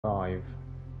5.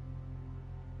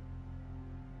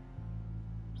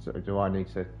 So do I need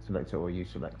to select it or are you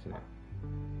selecting it?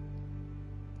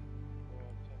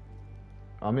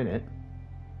 I'm in it.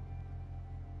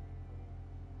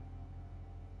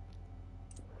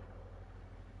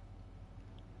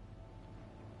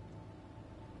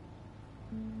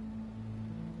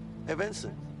 Hey,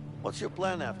 Vincent, what's your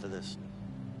plan after this?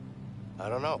 I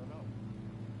don't know.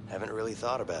 Haven't really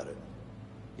thought about it.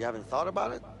 You haven't thought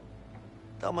about it?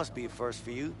 That must be a first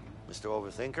for you, Mr.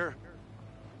 Overthinker.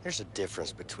 There's a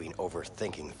difference between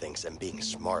overthinking things and being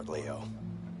smart, Leo.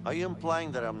 Are you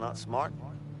implying that I'm not smart?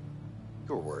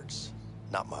 Your words,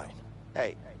 not mine.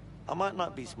 Hey, I might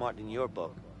not be smart in your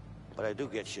book, but I do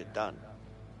get shit done.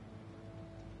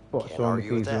 What, Can't so on the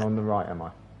argue with keys are that. on the right, am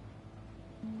I?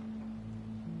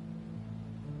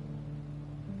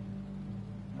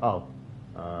 Oh.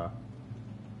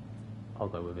 I'll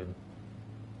go with him.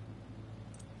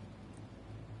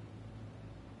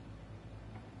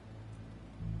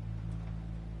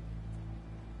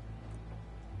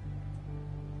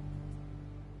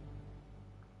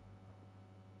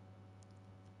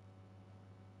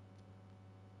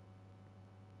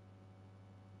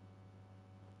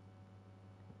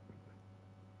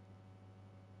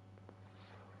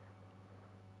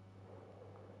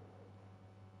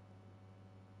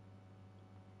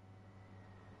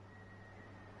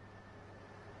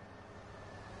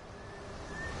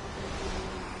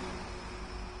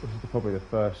 This is probably the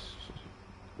first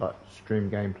like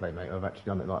stream gameplay, mate. I've actually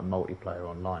done it like multiplayer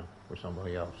online with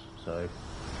somebody else. So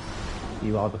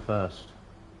you are the first.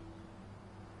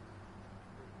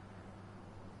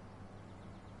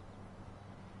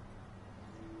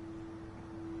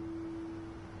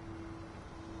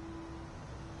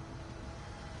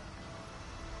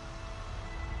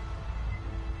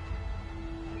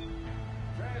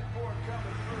 Transport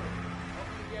coming through.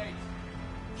 Open the gates.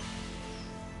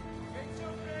 Gates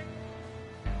opening.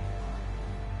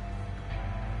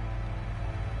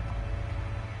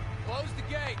 Close the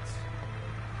gates.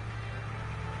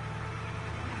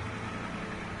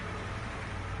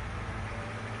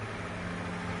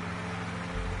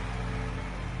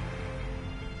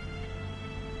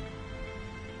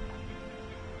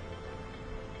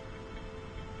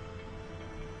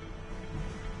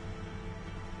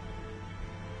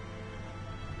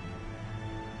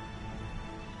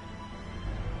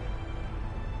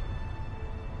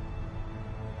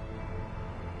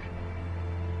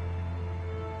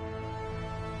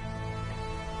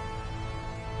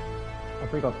 I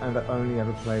think I've only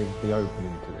ever played the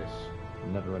opening to this,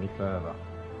 never any further.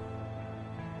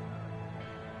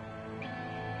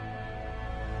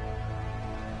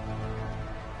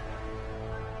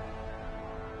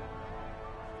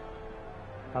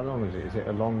 How long is it? Is it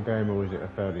a long game or is it a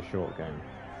fairly short game?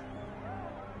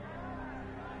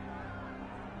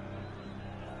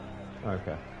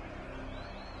 Okay.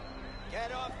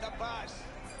 Get off the bus.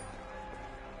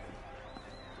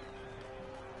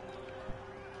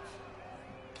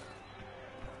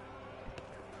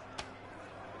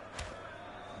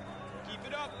 Keep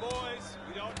it up, boys.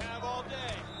 We don't have all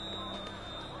day.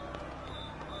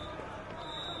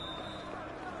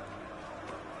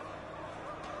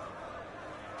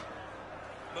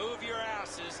 Move your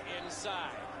asses inside.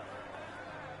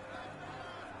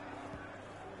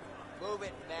 Move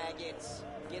it, maggots.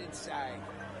 Get inside.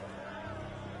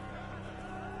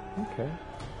 Okay.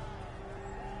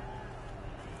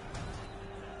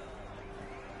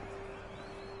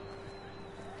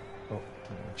 Oh,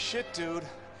 Shit, dude.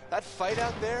 That fight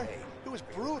out there, it was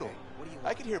brutal.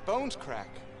 I could hear bones crack.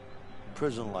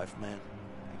 Prison life, man.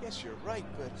 I guess you're right,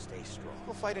 but Stay strong.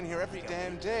 people fight in here every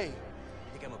damn day.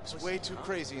 You think I'm a It's pussy, way too huh?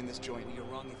 crazy in this joint. Well, you're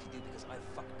wrong if you do, because I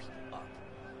fuck people up.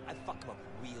 I fuck them up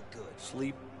real good.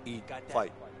 Sleep, eat, Got that?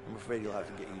 fight. I'm afraid you'll have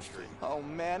to get used to it. Oh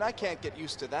man, I can't get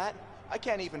used to that. I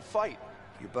can't even fight.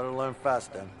 You better learn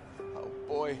fast then. Oh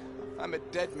boy, I'm a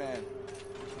dead man.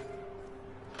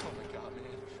 Oh my god, man.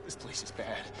 This place is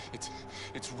bad.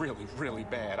 It's really, really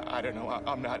bad. I don't know.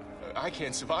 I'm not. I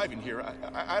can't survive in here.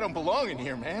 I don't belong in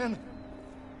here, man.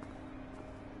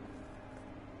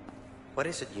 What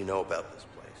is it you know about this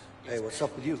place? Hey, what's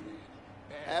up with you?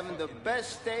 Having the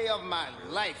best day of my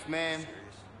life, man.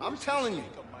 I'm telling you,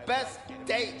 best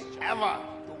day ever.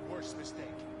 The worst mistake.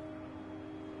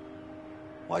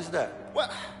 Why's that?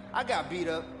 Well, I got beat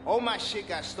up, all my shit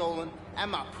got stolen, and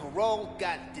my parole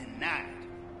got denied.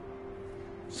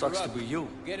 Sucks to be you.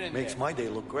 Get in Makes there. my day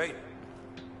look great.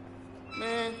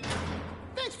 Man,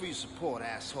 thanks for your support,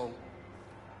 asshole.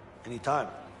 Anytime.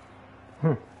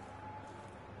 Here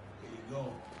you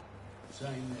go.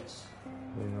 Sign this.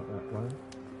 we're not that low.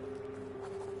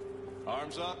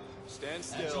 Arms up. Stand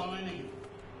still. That's all I need.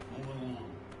 Move along.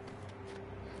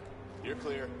 You're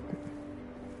clear.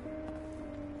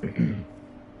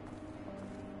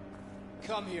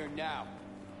 Come here now.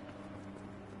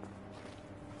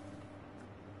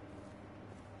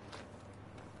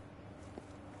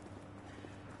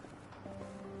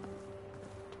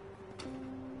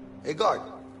 Hey, guard.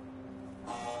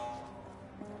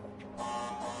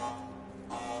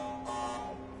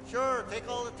 Sure, take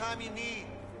all the time you need.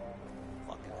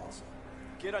 Fucking asshole.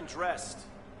 Get undressed.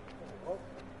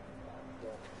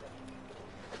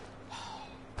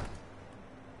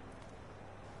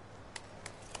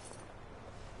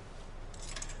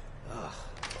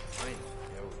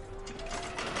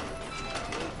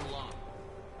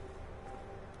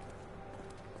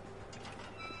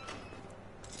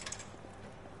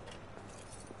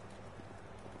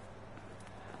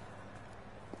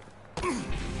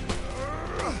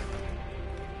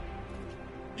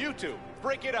 You two,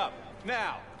 break it up,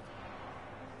 now.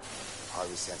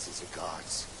 Harley senses the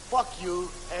guards. Fuck you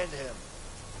and him.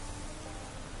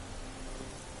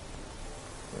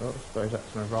 Well, I suppose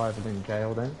that's an arrival in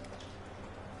jail then.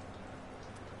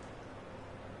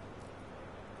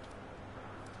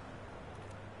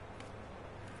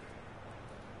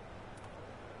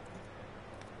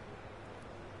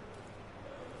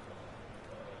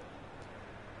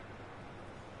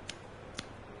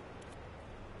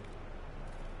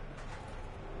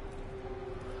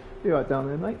 You right down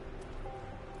there, mate?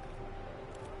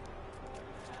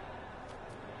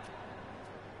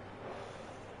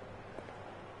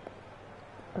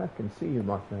 I can see you,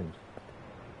 my friend.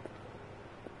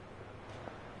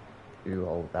 You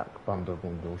hold that bundle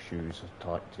of shoes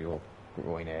tight to your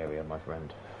groin area, my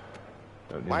friend.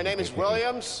 My name is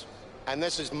Williams, and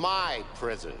this is my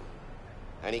prison.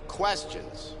 Any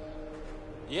questions?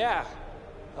 Yeah.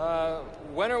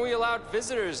 When are we allowed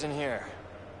visitors in here?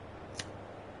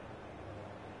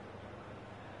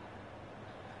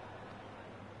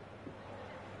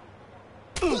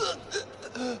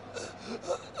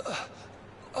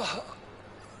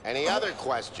 Any other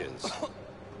questions?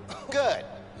 Good.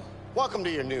 Welcome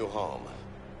to your new home.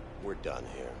 We're done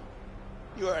here.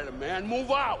 You heard him, man.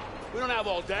 Move out. We don't have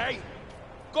all day.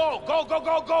 Go, go, go,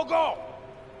 go, go, go!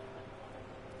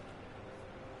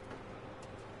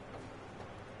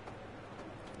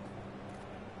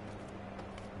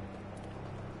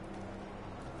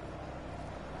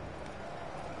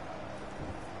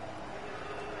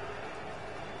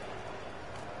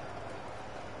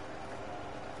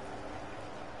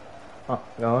 Oh,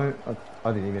 no,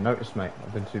 I didn't even notice, mate.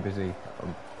 I've been too busy.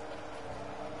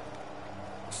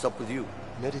 What's up with you?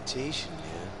 Meditation,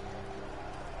 man.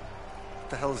 What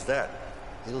the hell is that?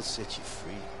 It'll set you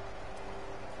free.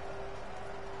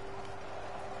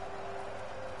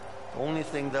 The only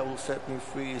thing that will set me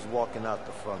free is walking out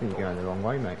the front You're door. going the wrong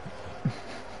way, mate.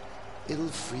 It'll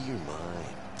free your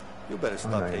mind. You better I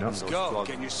stop know, taking you're those not. Go, drugs.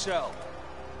 get in your cell.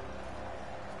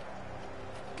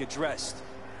 Get dressed.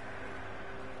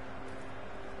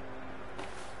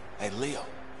 Hey, Leo.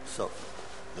 So,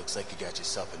 Looks like you got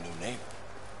yourself a new neighbor.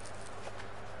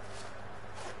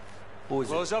 who is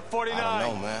it? Close up 49. I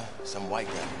don't know, man. Some white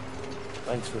guy.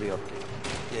 Thanks for the update.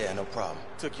 Yeah, no problem.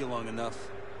 Took you long enough.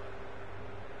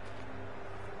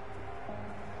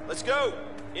 Let's go.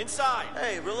 Inside.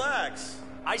 Hey, relax.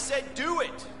 I said do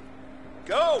it.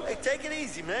 Go. Hey, take it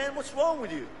easy, man. What's wrong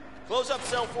with you? Close up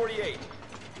cell 48.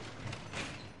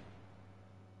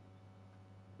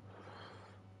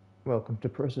 Welcome to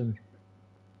prison.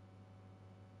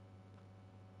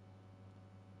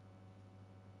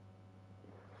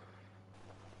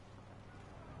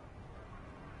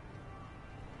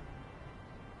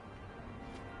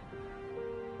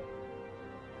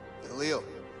 Hey, Leo.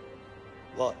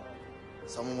 What?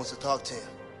 Someone wants to talk to you.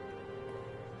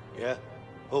 Yeah?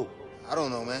 Who? I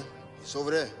don't know, man. It's over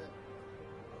there.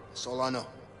 That's all I know.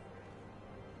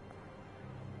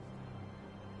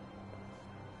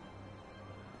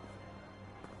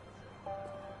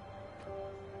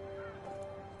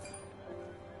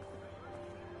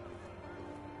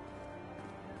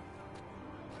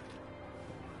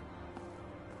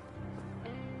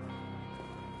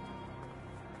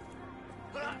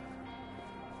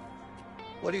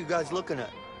 What are you guys looking at?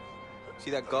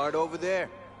 See that guard over there?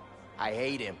 I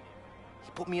hate him.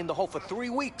 He put me in the hole for 3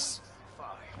 weeks.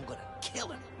 I'm gonna kill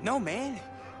him. No, man.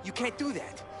 You can't do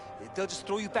that. They'll just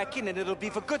throw you back in and it'll be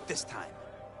for good this time.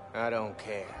 I don't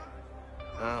care.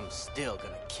 I'm still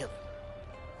gonna kill him.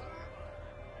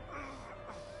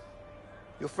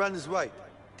 Your friend is right.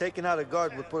 Taking out a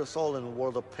guard would put us all in a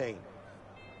world of pain.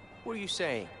 What are you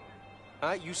saying?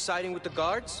 You siding with the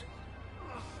guards?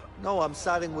 No, I'm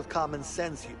siding with common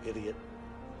sense, you idiot.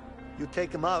 You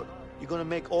take him out, you're gonna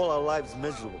make all our lives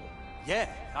miserable. Yeah,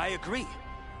 I agree.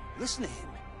 Listen to him.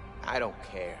 I don't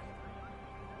care.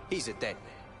 He's a dead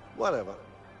man. Whatever.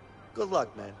 Good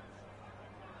luck, man.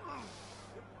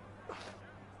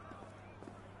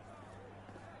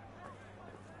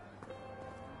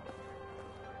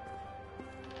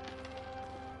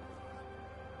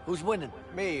 Who's winning?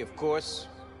 Me, of course.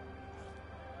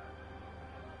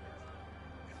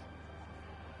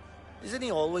 Isn't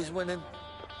he always winning?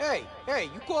 Hey,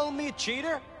 you calling me a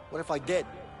cheater? What if I did?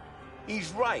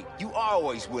 He's right. You are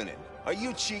always winning. Are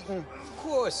you cheating? Of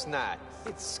course not.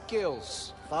 It's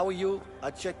skills. If I were you,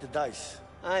 I'd check the dice.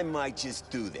 I might just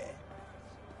do that.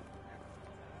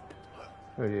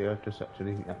 Oh yeah, I just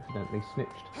actually accidentally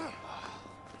snitched. I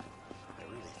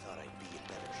really thought I'd be in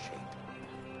better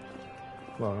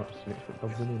shape. Well, not snitched, but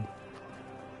Bob's in.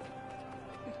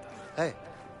 Hey,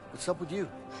 what's up with you?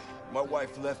 My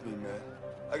wife left me, man.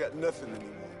 I got nothing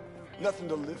anymore. Nothing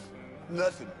to live.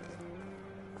 Nothing, man.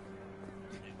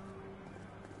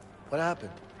 What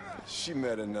happened? She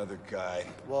met another guy.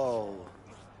 Whoa,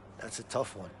 that's a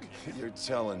tough one. You're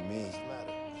telling me.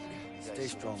 Stay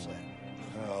strong, man.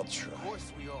 I'll try. Of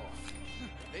course we all.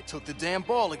 They took the damn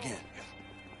ball again.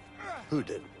 Who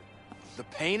did? The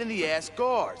pain in the ass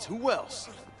guards. Who else?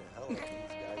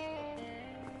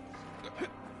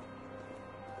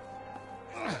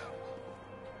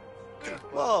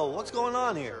 Whoa, what's going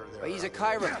on here? Well, he's a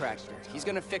chiropractor. He's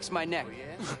gonna fix my neck.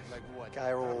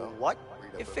 Chiro what?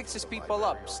 It fixes people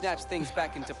up, snaps things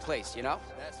back into place, you know?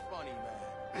 That's funny,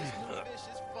 man. This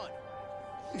fish is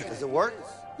funny. Does it work?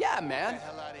 Yeah, man.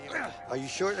 Are you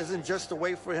sure it isn't just a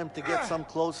way for him to get some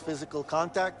close physical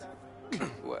contact?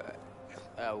 What?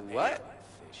 What?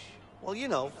 Well, you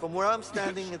know, from where I'm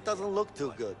standing, it doesn't look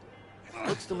too good.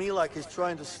 Looks to me like he's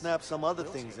trying to snap some other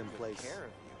things in place.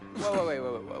 Wait.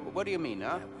 What do you mean,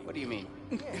 huh? What do you mean?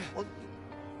 Well,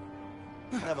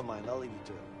 never mind, I'll leave you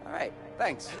to it. All right,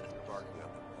 thanks.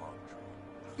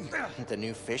 The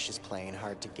new fish is playing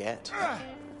hard to get.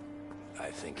 I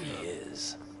think he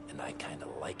is, and I kind of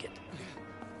like it.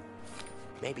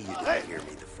 Maybe you didn't hear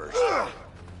me the first time.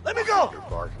 Let me go! You're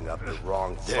barking up the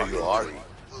wrong There fucking you are. tree.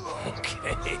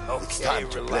 Okay, time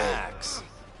to relax.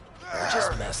 I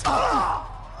just messed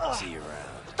up. See you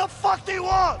around. What the fuck do you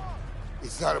want?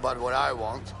 It's not about what I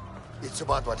want. It's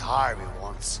about what Harvey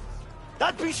wants.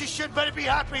 That piece of shit better be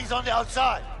happy he's on the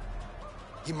outside.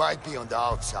 He might be on the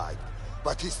outside,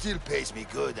 but he still pays me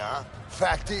good, huh?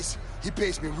 Fact is, he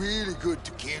pays me really good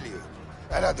to kill you.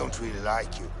 And I don't really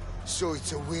like you. So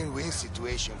it's a win-win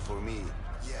situation for me.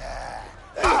 Yeah.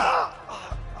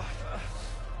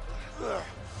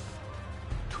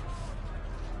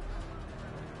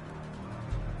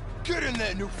 Get in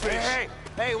there, new fish.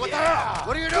 Hey, what the hell?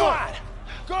 What are you doing?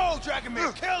 Go, Dragon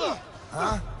Man, kill him!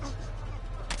 Huh?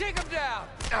 Take him down!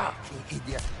 You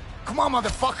idiot. Come on,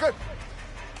 motherfucker!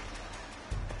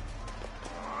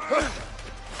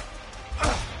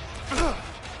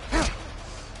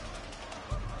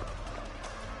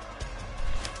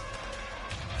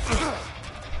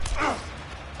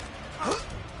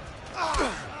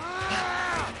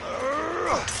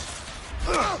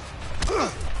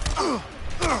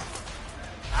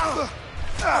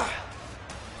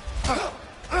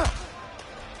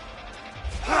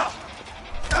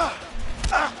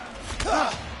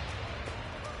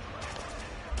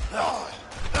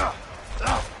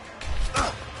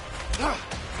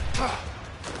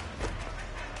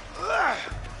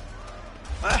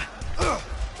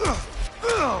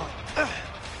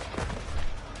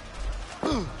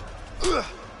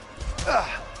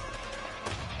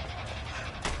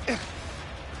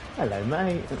 Hello,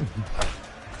 mate.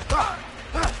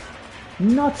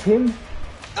 Not him.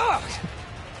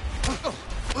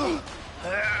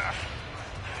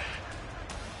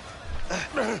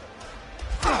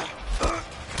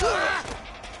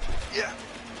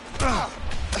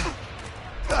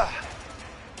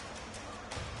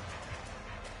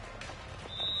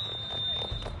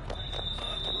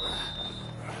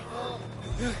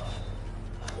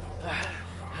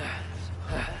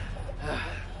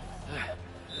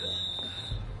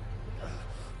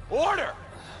 Order!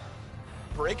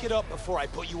 Break it up before I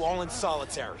put you all in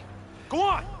solitary. Go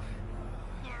on!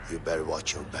 You better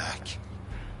watch your back.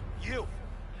 You!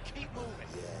 Keep moving.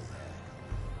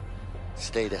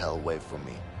 Stay the hell away from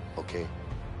me, okay?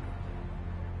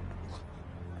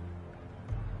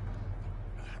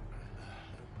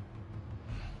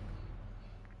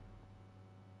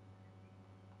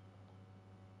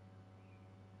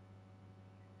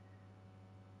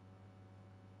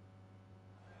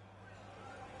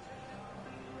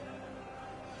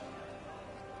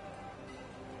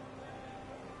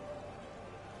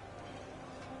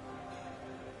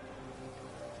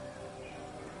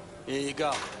 Here you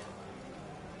go.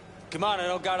 Come on, I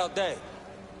don't got all day.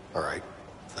 All right,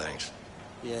 thanks.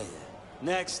 Yeah.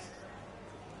 Next.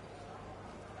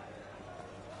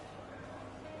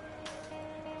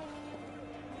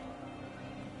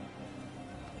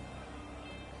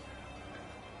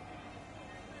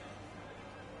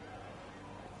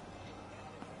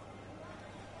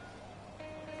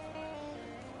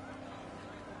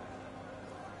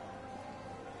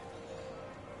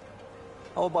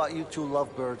 How about you two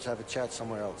lovebirds have a chat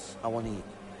somewhere else? I want to eat.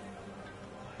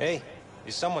 Hey,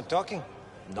 is someone talking?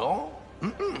 No?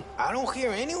 I don't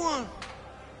hear anyone.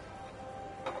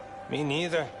 Me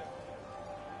neither.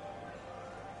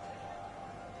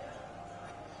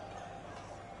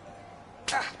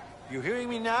 You hearing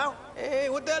me now? Hey,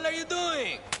 what the hell are you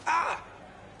doing? Ah!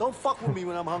 Don't fuck with me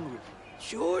when I'm hungry.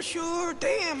 Sure.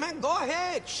 Damn, man, go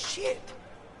ahead. Shit.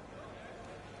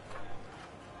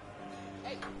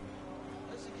 Hey,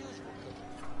 what's the usual?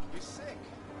 You're sick.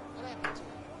 What happened to you?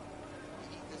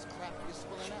 You eat this crap, you're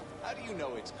swelling up. How do you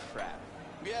know it's crap?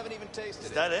 We haven't even tasted it.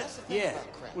 Is that it? Yeah.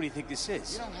 What do you think this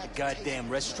is? A goddamn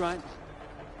restaurant?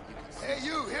 Hey,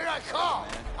 you, here I come!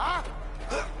 Huh?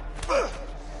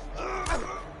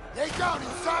 Lay down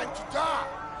inside to die!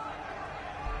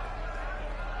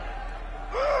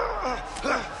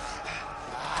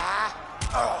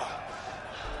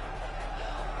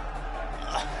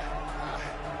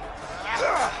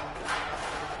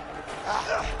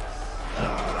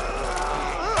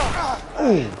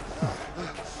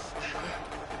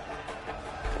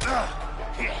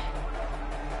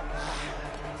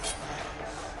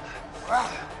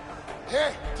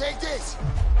 Here, take this!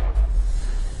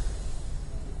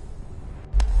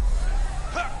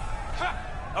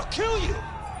 I'll kill you!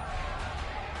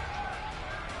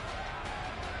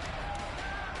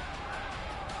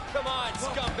 Come on,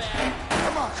 scumbag!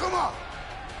 Come on!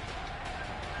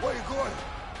 Where you going?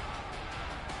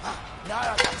 Now I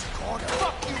got you cornered.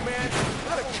 Fuck you, man!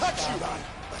 I'm gonna cut you!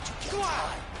 But you can't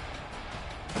die.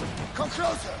 Come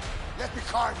closer. Let me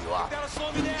carve you up. That'll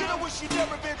slow me down. You know what you've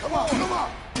never been. Come on! Come on!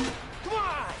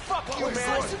 Fuck you, Where you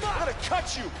man! going? I'm gonna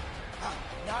cut you!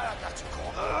 Now I got you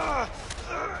cornered.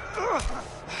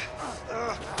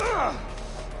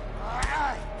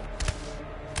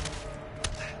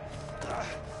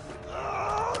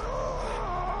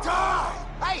 Die!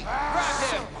 Hey, grab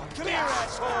him! Come here,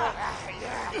 asshole!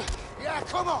 Yeah,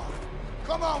 come on!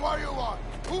 Come on, what do you want?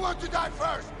 Who wants to die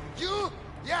first? You?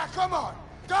 Yeah, come on!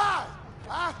 Die!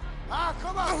 Huh?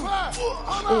 Come on, first!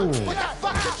 Come on! What the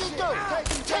fuck did you do?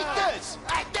 Take this!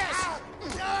 Like this!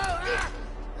 Damn it!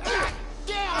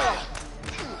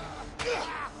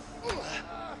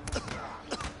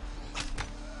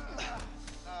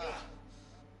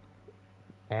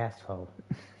 Asshole.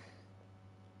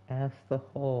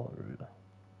 Asshole.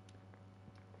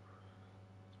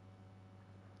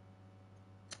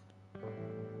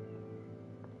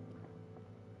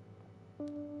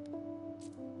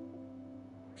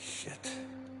 Shit.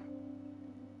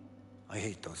 I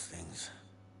hate those things.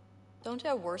 Don't you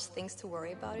have worse things to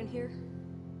worry about in here?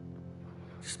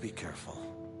 Just be careful.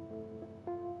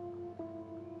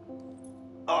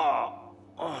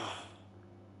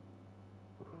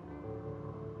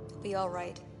 Be all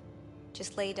right.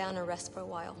 Just lay down and rest for a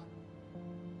while.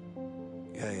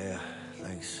 Yeah,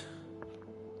 thanks.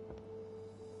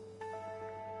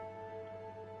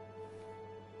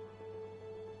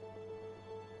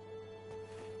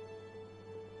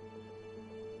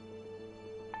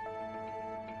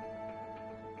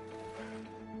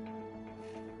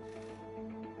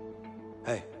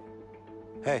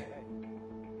 Hey.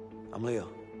 I'm Leo.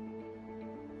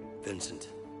 Vincent.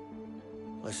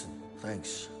 Listen,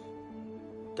 thanks.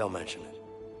 Don't mention it.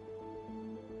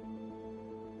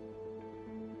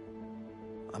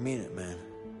 I mean it, man.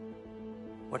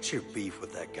 What's your beef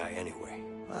with that guy anyway?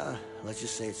 Let's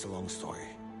just say it's a long story.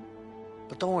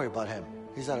 But don't worry about him.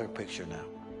 He's out of the picture now.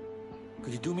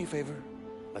 Could you do me a favor?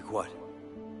 Like what?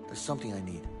 There's something I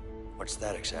need. What's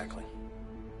that exactly?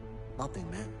 Nothing,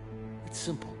 man. It's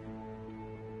simple.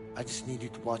 I just need you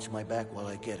to watch my back while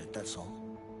I get it, that's all.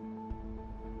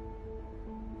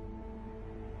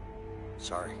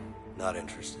 Sorry, not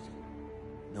interested.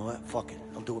 You know what? Fuck it.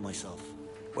 I'll do it myself.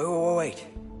 Wait.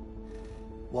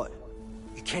 What?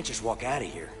 You can't just walk out of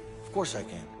here. Of course I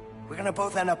can. We're gonna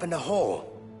both end up in the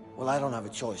hole. Well, I don't have a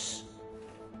choice.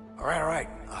 All right.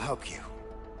 I'll help you.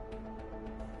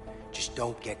 Just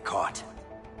don't get caught.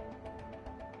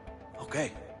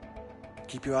 Okay.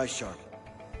 Keep your eyes sharp.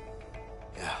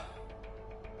 Yeah.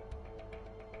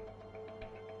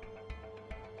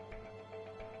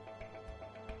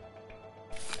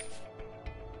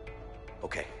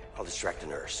 Okay, I'll distract the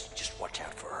nurse. Just watch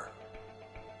out for her.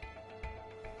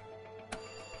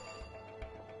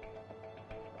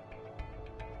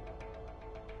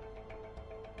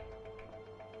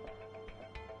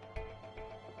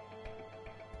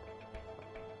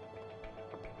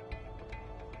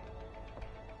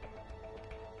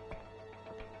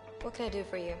 What can I do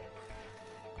for you?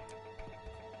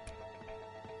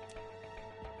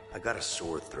 I got a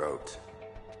sore throat.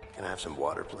 Can I have some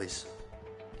water, please?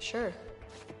 Sure.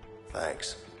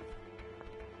 Thanks.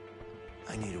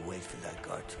 I need to wait for that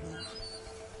guard to move.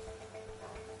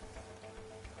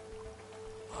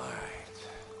 All right,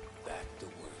 back to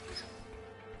work.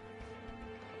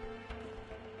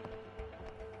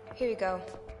 Here you go.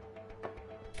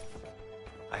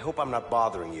 I hope I'm not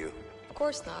bothering you. Of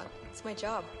course not. It's my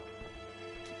job.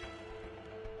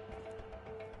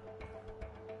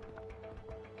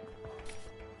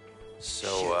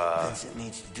 So, Vincent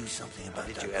needs to do something about how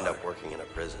did that you end guard. up working in a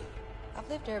prison? I've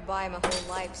lived nearby my whole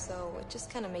life, so it just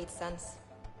kind of made sense.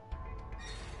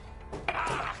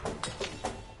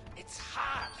 It's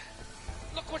hot.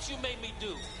 Look what you made me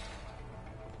do.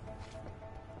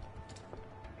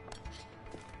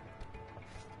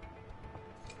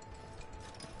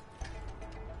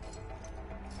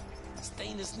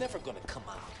 Stain is never gonna come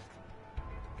out.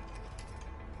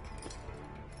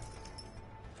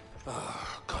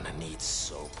 Gonna need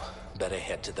soap. Better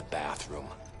head to the bathroom.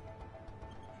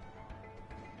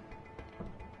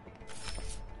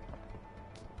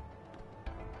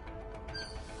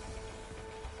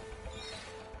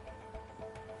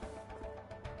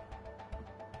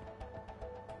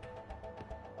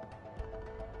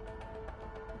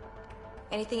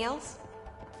 Anything else?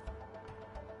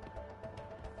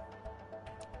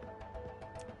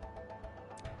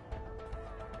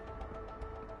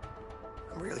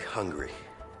 I'm really hungry.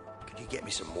 Could you get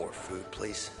me some more food,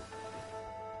 please?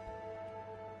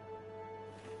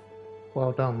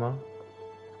 Well done, man.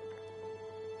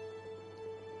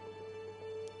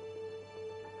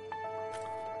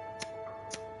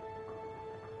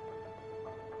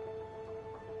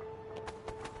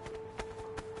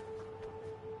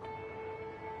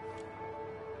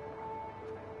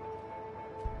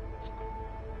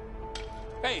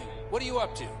 Hey, what are you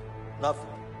up to? Nothing.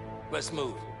 Let's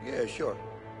move. Yeah, sure.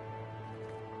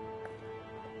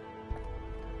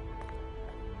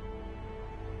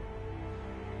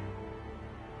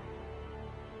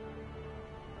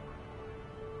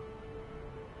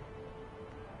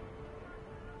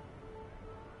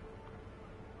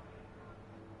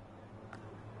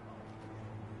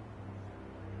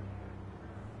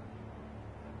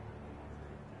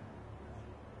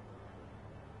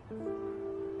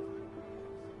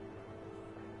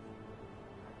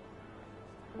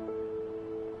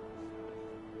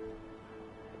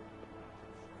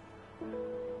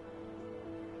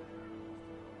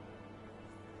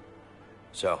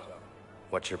 So,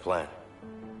 what's your plan?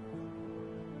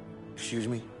 Excuse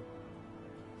me?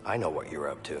 I know what you're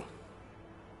up to.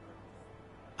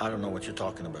 I don't know what you're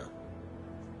talking about.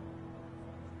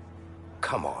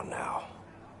 Come on now.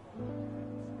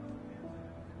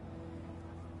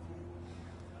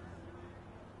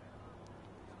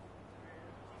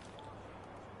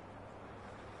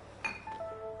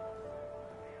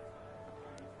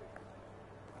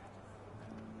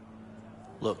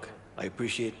 Look, I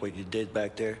appreciate what you did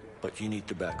back there, but you need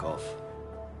to back off.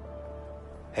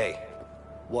 Hey,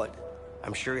 What?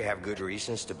 I'm sure you have good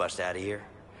reasons to bust out of here,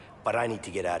 but I need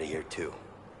to get out of here too.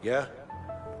 Yeah?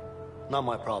 Not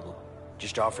my problem.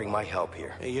 Just offering my help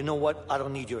here. Hey, you know what? I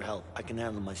don't need your help. I can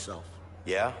handle myself.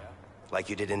 Yeah? Like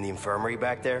you did in the infirmary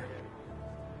back there?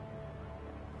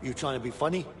 You trying to be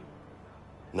funny?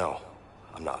 No,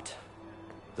 I'm not.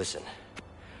 Listen,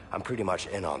 I'm pretty much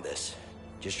in on this.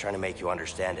 Just trying to make you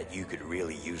understand that you could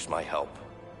really use my help.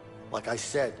 Like I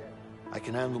said, I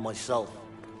can handle myself.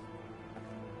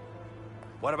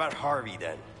 What about Harvey,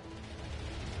 then?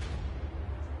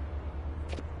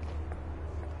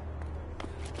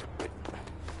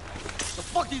 The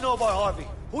fuck do you know about Harvey?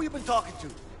 Who you been talking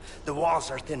to? The walls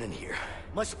are thin in here.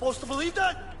 Am I supposed to believe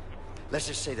that? Let's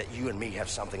just say that you and me have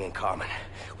something in common.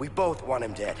 We both want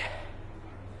him dead.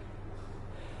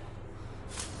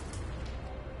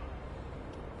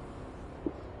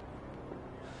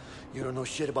 You don't know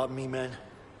shit about me, man.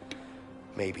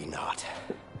 Maybe not.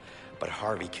 But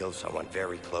Harvey killed someone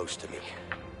very close to me.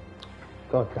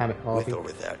 God damn it, Harvey. With or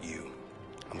without you,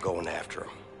 I'm going after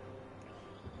him.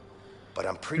 But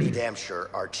I'm pretty damn sure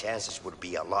our chances would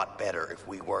be a lot better if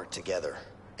we worked together.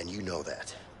 And you know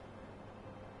that.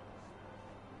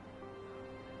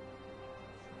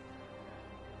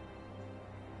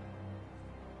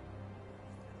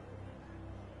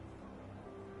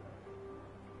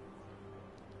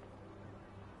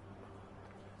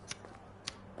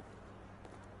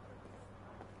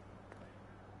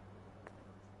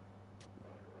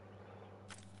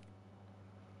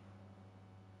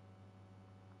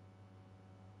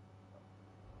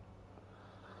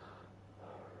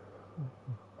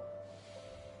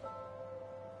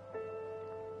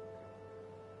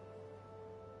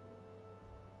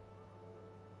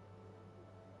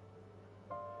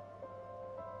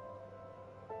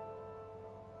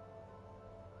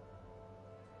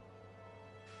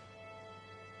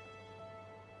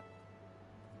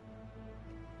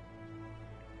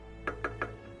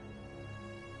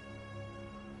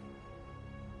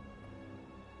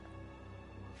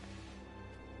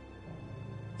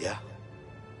 Yeah?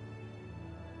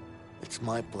 It's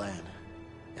my plan,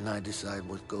 and I decide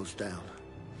what goes down.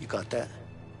 You got that?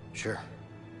 Sure.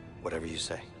 Whatever you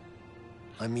say.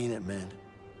 I mean it, man.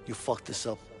 You fuck this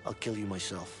up, I'll kill you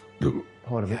myself.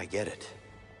 Pardon me. Yeah, I get it.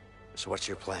 So what's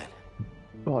your plan?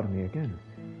 Pardon me again.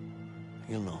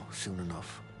 You'll know soon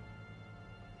enough.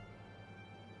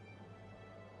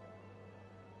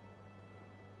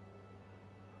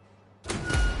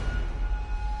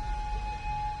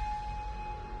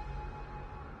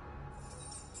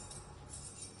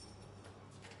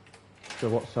 So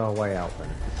what's our way out then?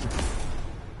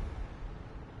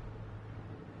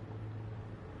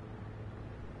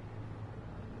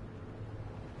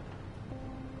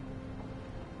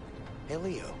 Hey,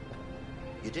 Leo.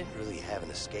 You didn't really have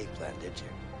an escape plan, did you?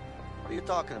 What are you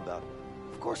talking about?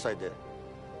 Of course I did.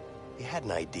 You had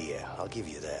an idea, I'll give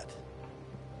you that.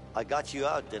 I got you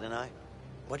out, didn't I?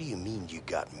 What do you mean you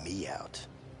got me out?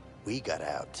 We got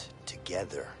out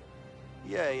together.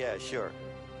 Yeah, sure.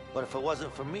 But if it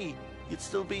wasn't for me, you'd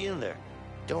still be in there.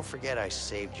 Don't forget I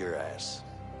saved your ass.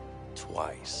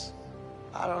 Twice.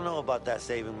 I don't know about that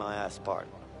saving my ass part,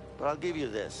 but I'll give you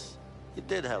this. You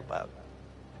did help out.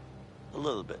 A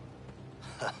little bit.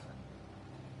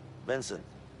 Vincent,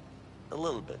 a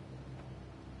little bit.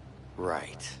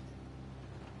 Right.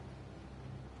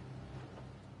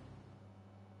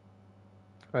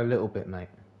 A little bit, mate.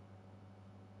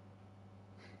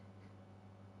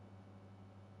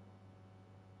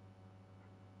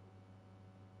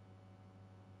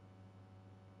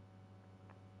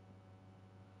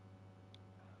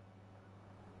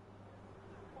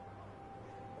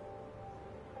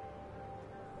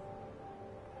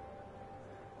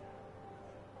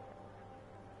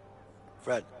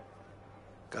 Fred,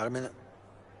 got a minute?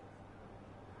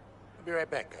 I'll be right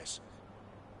back, guys.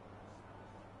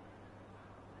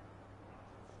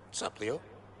 What's up, Leo?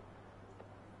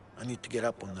 I need to get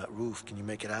up on that roof. Can you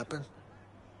make it happen?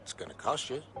 It's gonna cost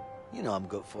you. You know I'm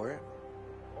good for it.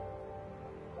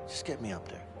 Just get me up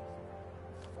there.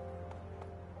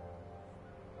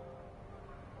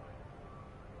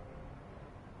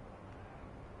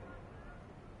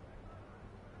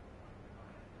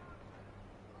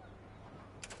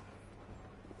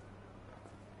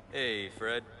 Hey,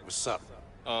 Fred. What's up?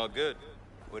 All good.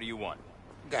 What do you want?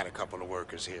 Got a couple of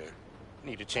workers here.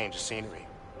 Need to change the scenery.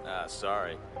 Ah,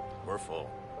 sorry. We're full.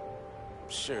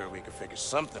 Sure, we could figure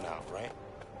something out, right?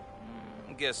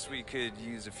 Guess we could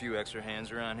use a few extra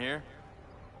hands around here.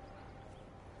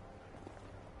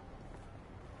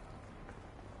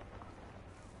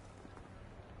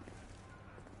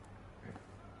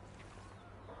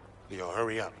 Leo,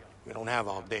 hurry up. We don't have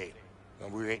all day.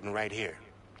 We're waiting right here.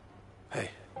 Hey,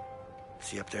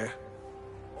 see up there?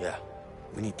 Yeah.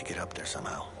 We need to get up there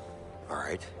somehow. All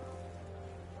right.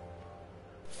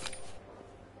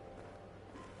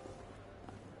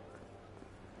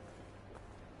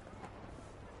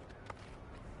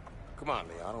 Come on,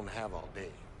 Leo. I don't have all day.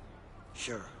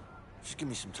 Sure. Just give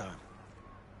me some time.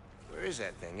 Where is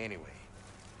that thing, anyway?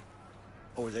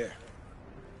 Over there.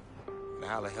 Now,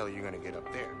 how the hell are you gonna get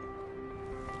up there?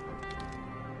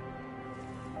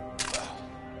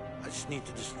 I just need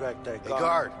to distract that Hey, guard.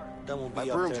 guard. Then we'll My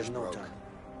be up broom there just in no broke. time.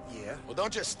 Yeah? Well,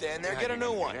 don't just stand there. How Get a you new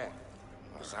gonna do one. that?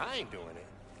 'Cause I ain't doing it.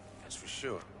 That's for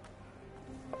sure.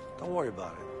 Don't worry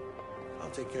about it.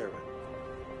 I'll take care of it.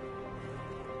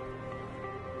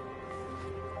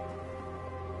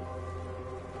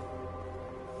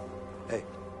 Hey,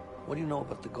 what do you know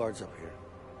about the guards up here?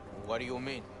 What do you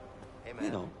mean? Hey, man.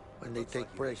 You know, when they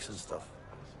take breaks and stuff.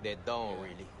 They don't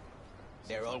really.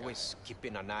 They're always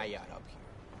keeping an eye out up here.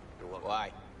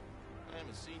 Why? I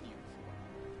haven't seen you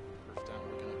before. First time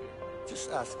working up here.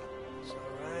 Just ask them. It's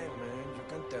alright, man. You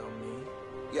can tell me.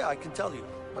 Yeah, I can tell you,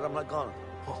 but I'm not gonna.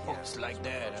 Yeah, it's like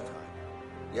that, huh?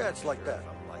 Yeah, it's like that.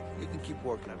 You can keep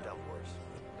working. I've done worse.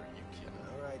 Are you kidding?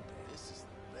 Alright. This is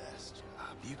the best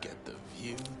job. You get the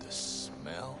view, the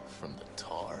smell from the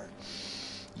tar.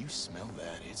 You smell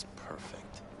that, it's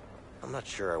perfect. I'm not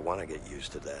sure I want to get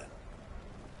used to that.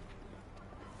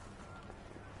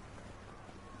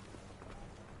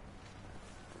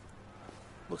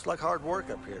 Looks like hard work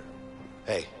up here.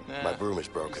 Hey, my Nah, broom is It's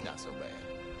broken. not so bad.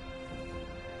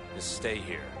 Just stay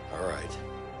here. All right.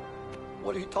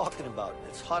 What are you talking about?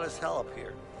 It's hot as hell up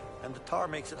here. And the tar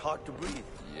makes it hard to breathe.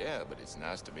 Yeah, but it's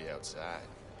nice to be outside.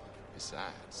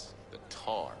 Besides, the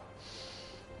tar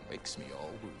makes me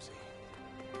all woozy.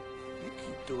 You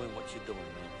keep doing what you're doing,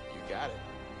 man. You got it.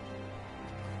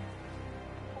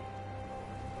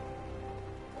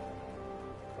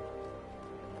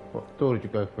 What door did you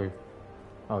go through?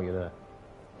 Oh, you're there.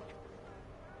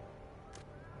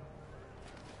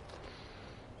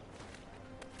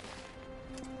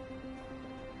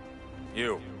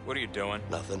 You, what are you doing?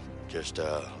 Nothing. Just,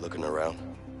 looking around.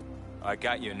 I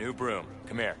got you a new broom.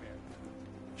 Come here.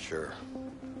 Sure.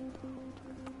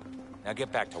 Now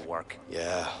get back to work.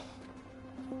 Yeah.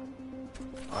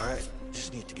 All right,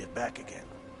 just need to get back again.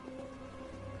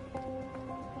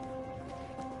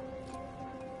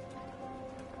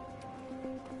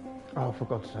 Oh, for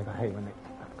God's sake, I hate when it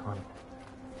kind of...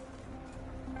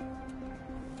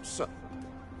 So,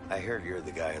 I heard you're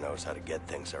the guy who knows how to get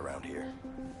things around here.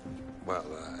 well,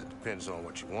 it depends on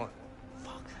what you want.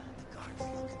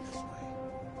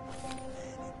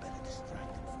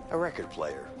 A record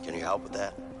player. Can you help with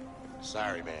that?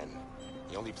 Sorry, man.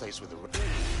 The only place with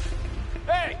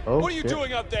a... Hey! Oh, what are you shit.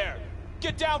 doing up there?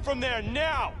 Get down from there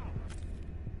now!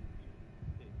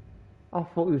 I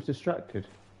thought he was distracted.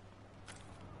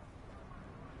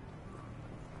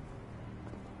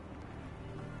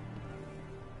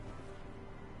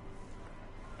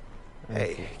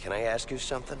 Hey, can I ask you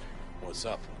something? What's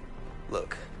up?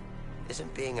 Look,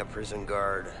 isn't being a prison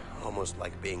guard almost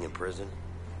like being in prison?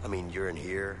 I mean, you're in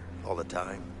here all the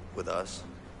time with us.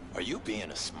 Are you being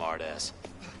a smartass?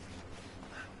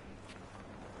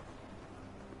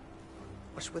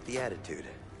 What's with the attitude?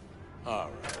 All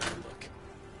right, look.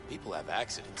 People have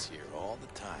accidents here all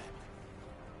the time.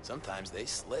 Sometimes they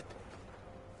slip,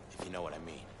 if you know what I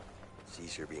mean. It's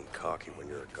easier being cocky when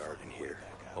you're a guard in here.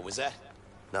 What was that?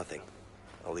 Nothing.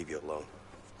 I'll leave you alone.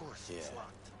 Of course, Yeah. it's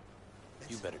locked.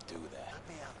 You better do that. Let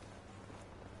me out.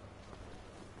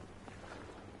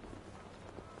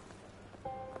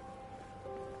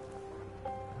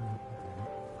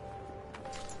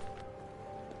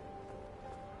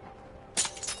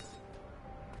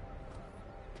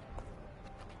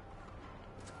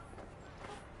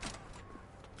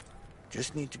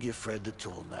 Just need to give Fred the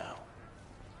tool now.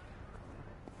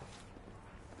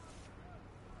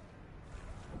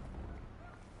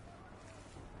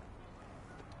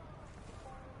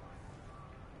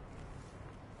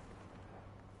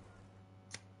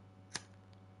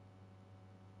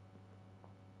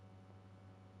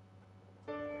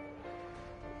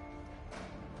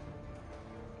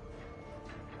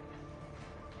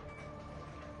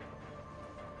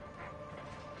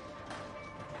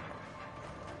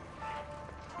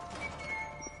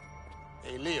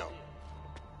 Hey, Leo.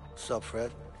 What's up,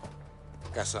 Fred?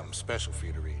 Got something special for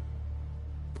you to read.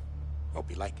 Hope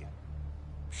you like it.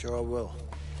 Sure I will.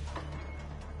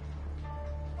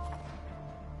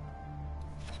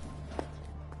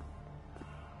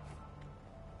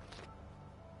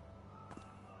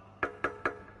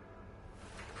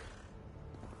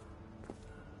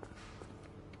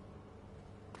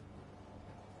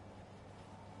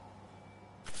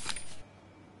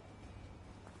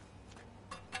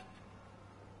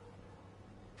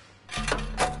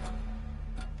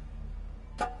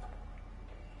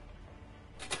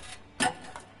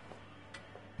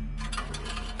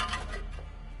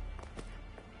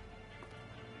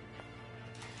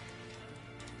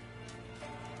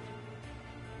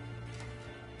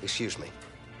 Excuse me.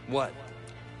 What?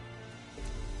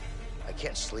 I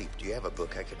can't sleep. Do you have a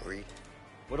book I can read?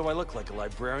 What do I look like, a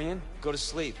librarian? Go to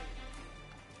sleep.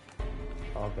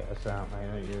 I'll get us out, mate,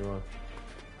 don't you?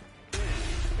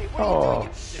 Hey, what are you doing, you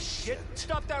piece of shit?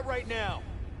 Stop that right now!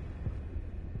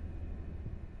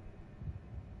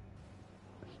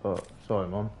 Oh, sorry,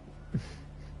 Mom.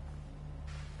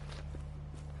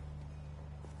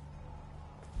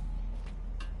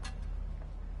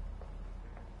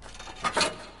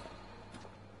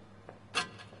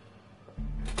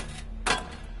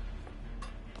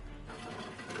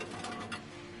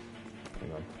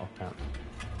 Hang on, I'll count.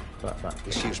 That.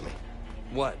 Excuse me.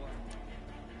 What?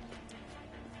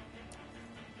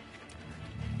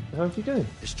 What the hell's he doing?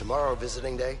 Is tomorrow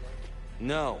visiting day?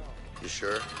 No. You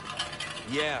sure?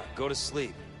 Yeah, go to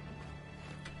sleep.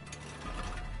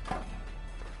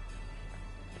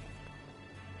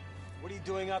 What are you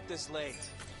doing up this late?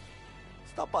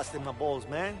 Stop busting my balls,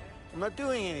 man. I'm not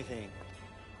doing anything.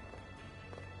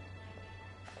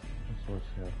 Let's sort of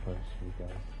see how close we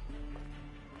go.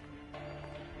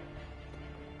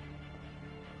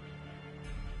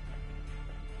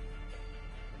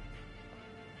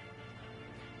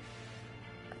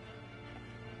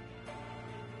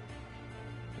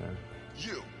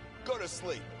 You, go to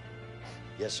sleep.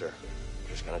 Yes, sir.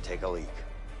 Just gonna take a leak.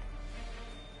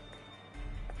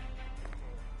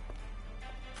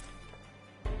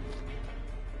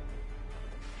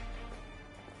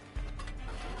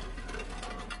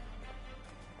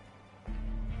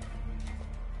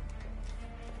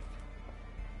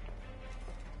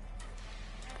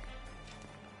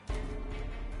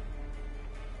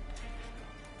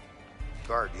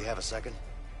 Guard, do you have a second?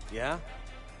 Yeah?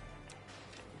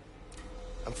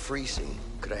 I'm freezing.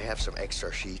 Could I have some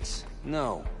extra sheets?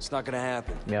 No, it's not gonna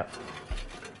happen. Yeah.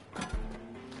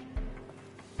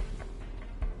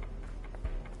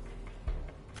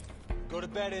 Go to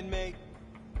bed, inmate.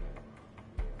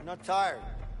 I'm not tired.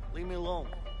 Leave me alone.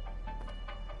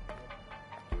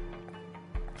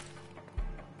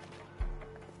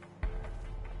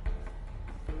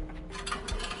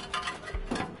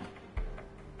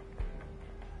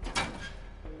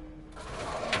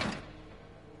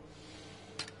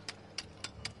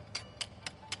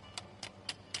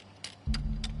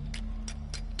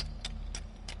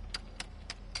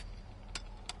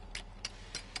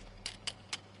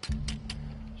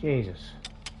 Jesus.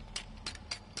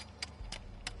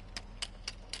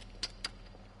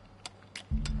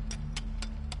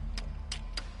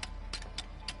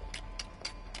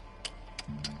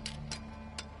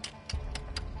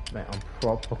 Mate, I'm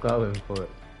proper going for it.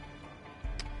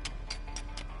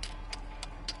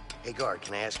 Hey, guard,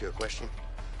 can I ask you a question?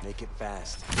 Make it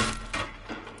fast.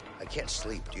 I can't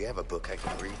sleep. Do you have a book I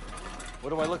can read?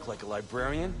 What do I look like, a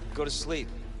librarian? Go to sleep.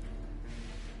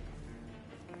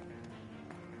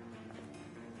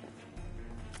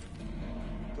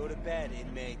 Go to bed,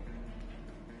 inmate.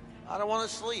 I don't want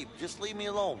to sleep. Just leave me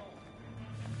alone.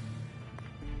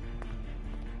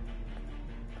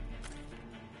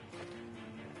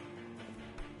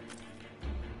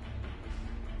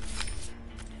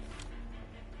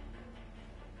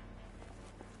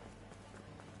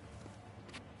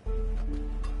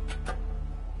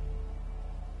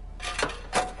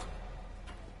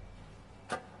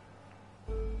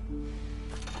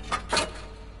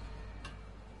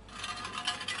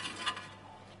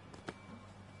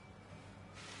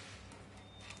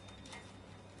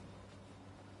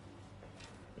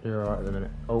 You're alright at the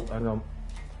minute. Oh, hang on.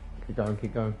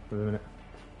 Keep going for the minute.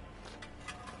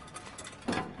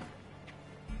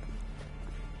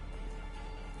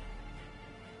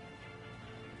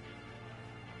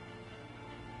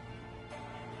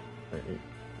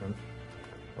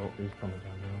 Oh, he's coming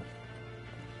down now.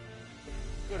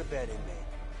 Go to bed, inmate.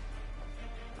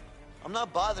 I'm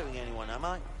not bothering anyone, am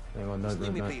I? Hang on, no, Just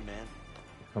leave me no. be, man.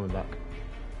 He's coming back.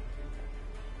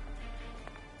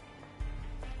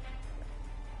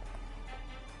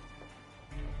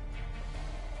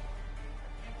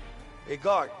 Hey,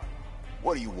 guard.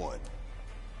 What do you want?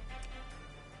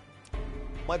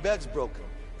 My bed's broken.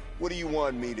 What do you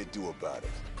want me to do about it?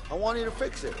 I want you to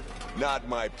fix it. Not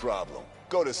my problem.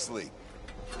 Go to sleep.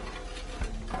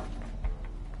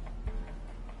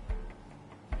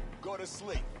 Go to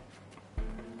sleep.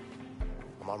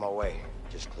 I'm on my way.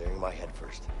 Just clearing my head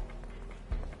first.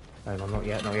 Hang on, not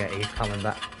yet. He's coming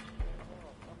back.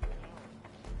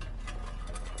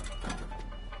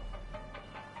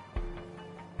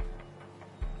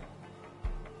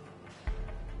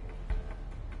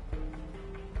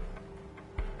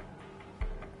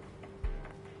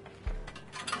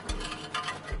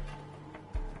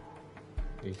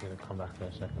 He's gonna come back for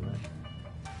a second,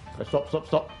 mate.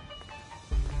 Stop.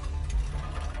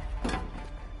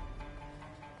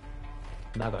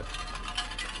 Now go.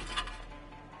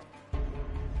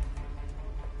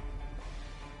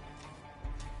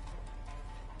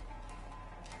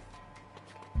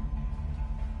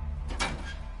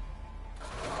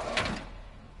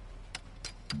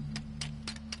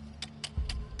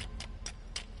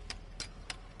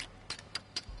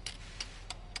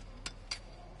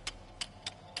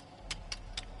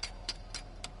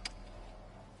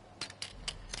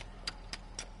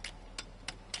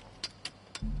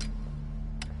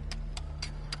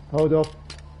 Hold off.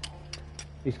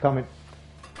 He's coming.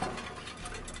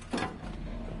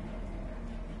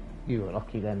 You were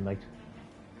lucky then, mate.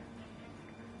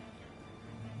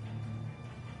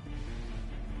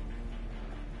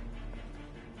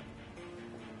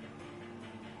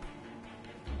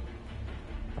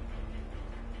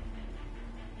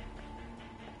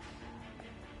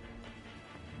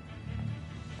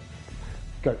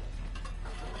 Go.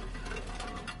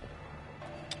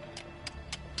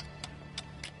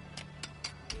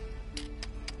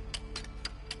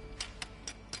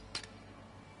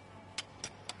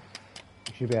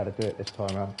 You should be able to do it this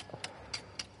time around.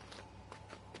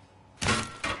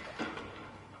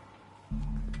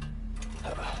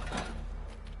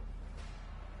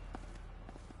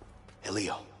 Hey,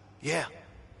 Leo. Yeah.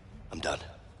 I'm done.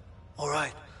 All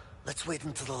right. Let's wait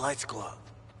until the lights go out.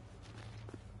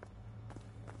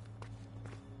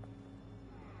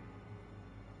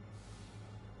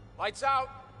 Lights out.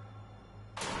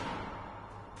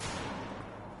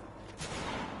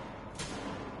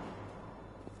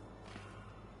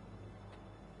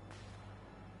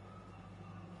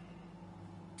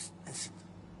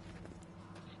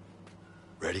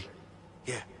 Ready?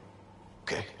 Yeah.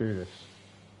 Okay. Let's do this.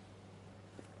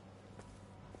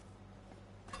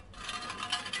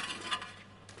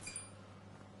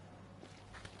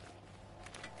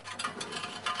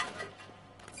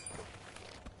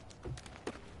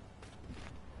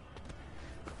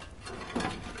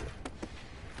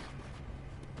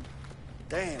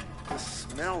 Damn, the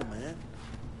smell, man.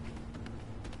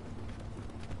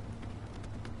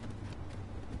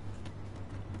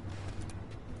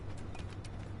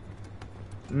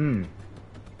 Mmm.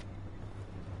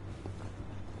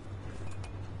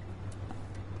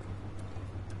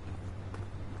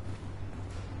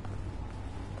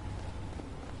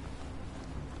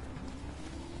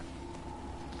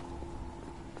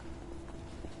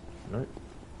 Nope.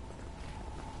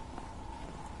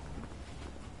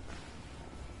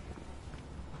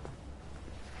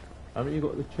 Haven't you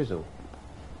got the chisel?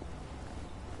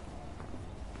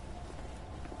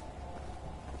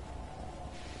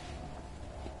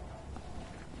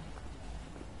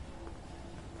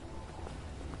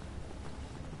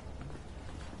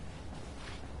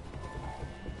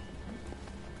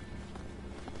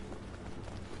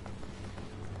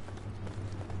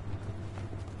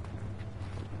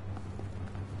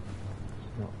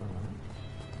 Not that.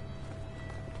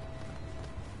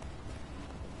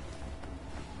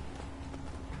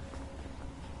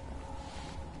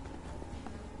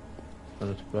 So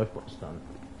let's both got stunned.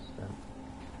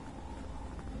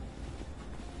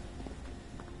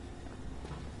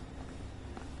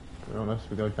 Well, unless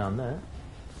we go down there.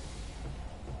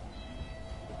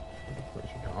 Which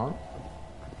you can't.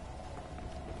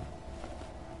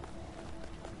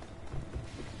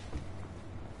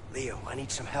 Leo, I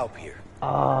need some help here.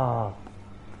 Ah.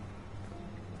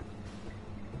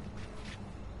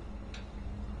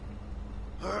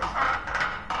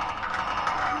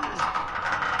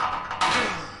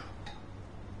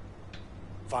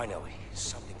 Finally,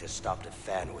 something to stop the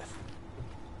fan with.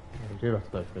 We do have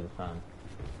to go through the fan.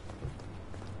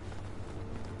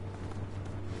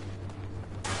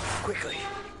 Quickly,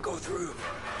 go through.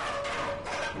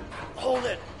 Hold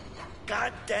it!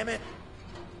 God damn it!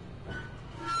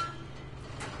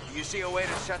 Do you see a way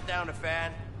to shut down the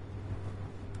fan?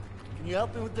 Can you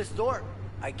help me with this door?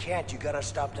 I can't. You gotta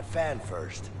stop the fan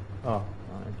first. Oh,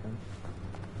 right, okay.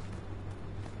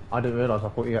 I didn't realise. I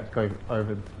thought you had to go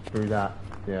over through that.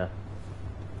 Yeah.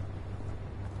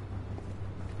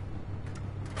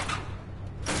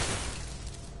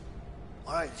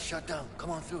 All right, shut down.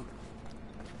 Come on through.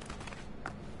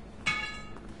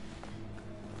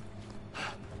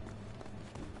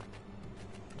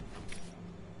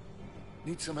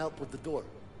 Need some help with the door.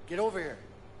 Get over here.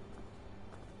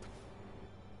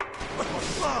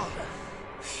 Oh,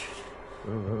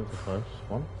 that was the first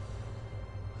one.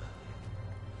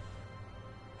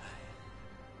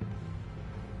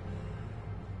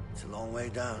 It's a long way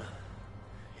down.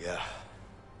 Yeah.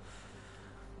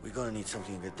 We're gonna need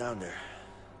something to get down there.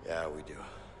 Yeah, we do.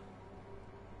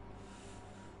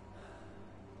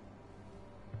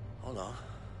 Hold on.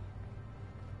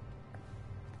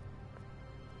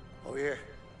 Over here.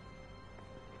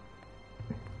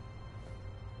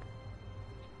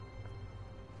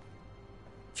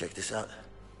 Check this out.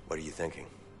 What are you thinking?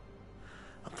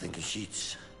 I'm thinking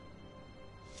sheets.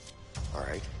 All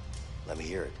right. Let me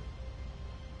hear it.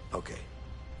 Okay.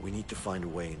 We need to find a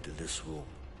way into this room.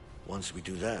 Once we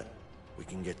do that, we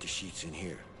can get the sheets in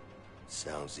here.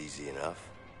 Sounds easy enough.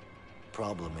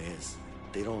 Problem is,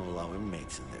 they don't allow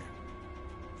inmates in there.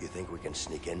 You think we can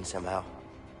sneak in somehow?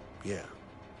 Yeah,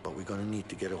 but we're gonna need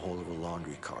to get a hold of a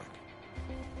laundry cart.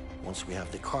 Once we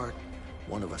have the cart,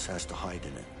 one of us has to hide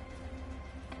in it.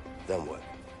 Then what?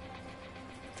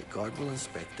 The guard will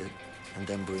inspect it, and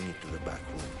then bring it to the back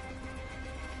room.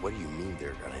 What do you mean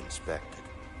they're gonna inspect it?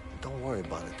 Don't worry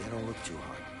about it, they don't look too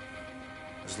hard.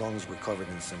 As long as we're covered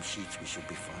in some sheets, we should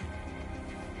be fine.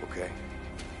 Okay.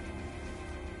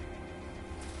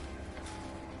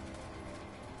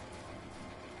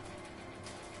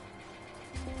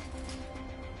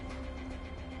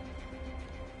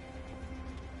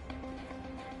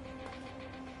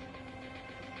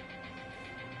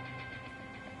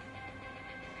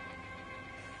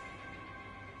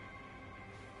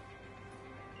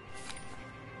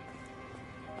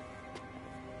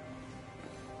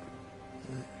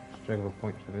 Regular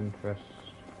points of interest.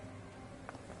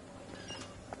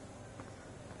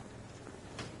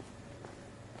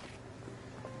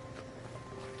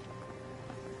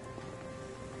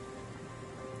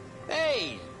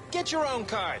 Hey, get your own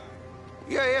card.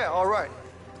 Yeah, all right.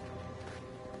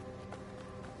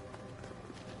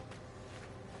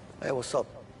 Hey, what's up?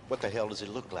 What the hell does it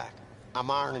look like?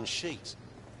 I'm ironing sheets.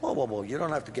 Whoa, whoa, whoa, you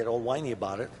don't have to get all whiny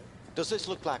about it. Does this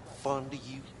look like fun to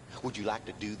you? Would you like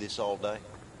to do this all day?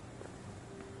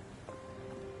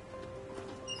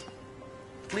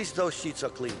 At least those sheets are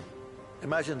clean.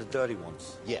 Imagine the dirty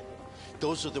ones. Yeah,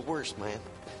 those are the worst, man.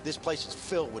 This place is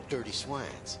filled with dirty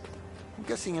swines. I'm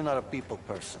guessing you're not a people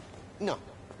person. No,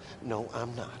 no,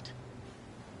 I'm not.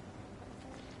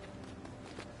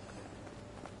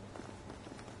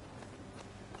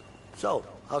 So,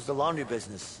 how's the laundry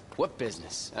business? What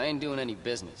business? I ain't doing any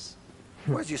business.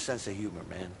 Where's your sense of humor,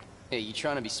 man? Hey, you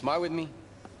trying to be smart with me?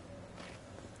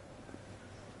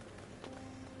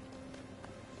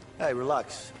 Hey,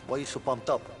 relax. Why are you so pumped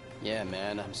up? Yeah,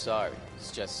 man, I'm sorry.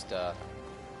 It's just,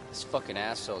 this fucking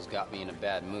asshole's got me in a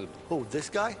bad mood. Who, this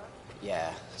guy?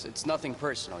 Yeah, it's nothing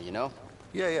personal, you know?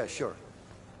 Yeah, sure.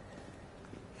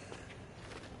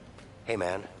 Hey,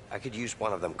 man, I could use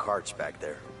one of them carts back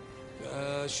there.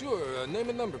 Sure. Name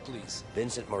and number, please.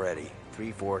 Vincent Moretti,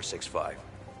 3465.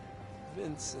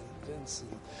 Vincent.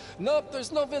 Nope,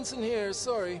 there's no Vincent here,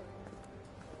 sorry.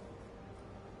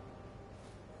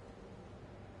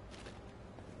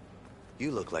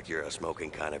 You look like you're a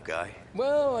smoking kind of guy.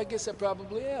 Well, I guess I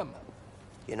probably am.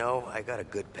 You know, I got a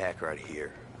good pack right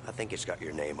here. I think it's got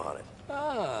your name on it.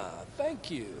 Ah,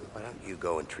 thank you. Why don't you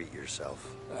go and treat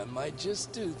yourself? I might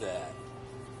just do that.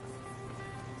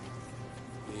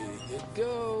 Here you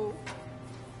go.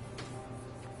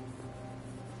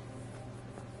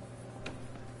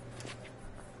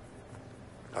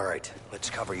 All right, let's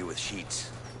cover you with sheets.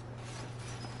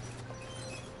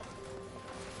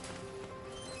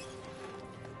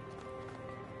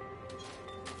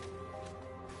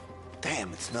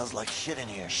 Damn, it smells like shit in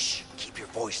here. Shh, keep your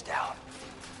voice down.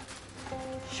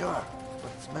 Sure,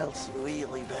 but it smells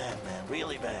really bad, man.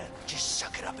 Really bad. Just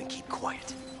suck it up and keep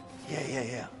quiet.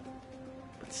 Yeah.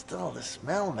 But still, the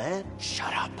smell, man.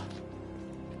 Shut up.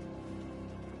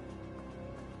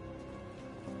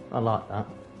 I like that.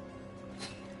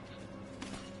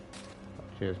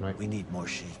 Cheers, mate. We need more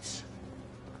sheets.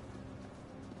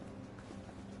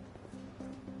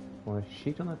 Want a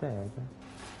sheet on the bed?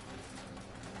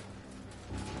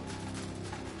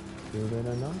 You get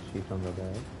a nice sheet on the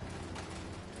bed.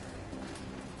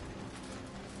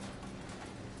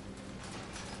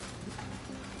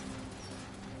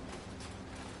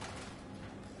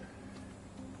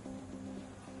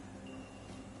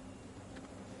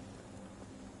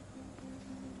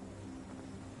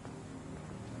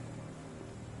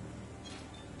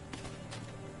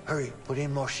 Hurry, put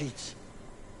in more sheets.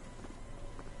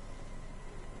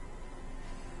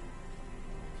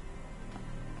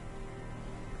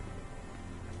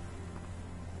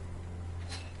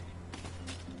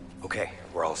 Okay,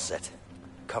 we're all set.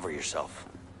 Cover yourself.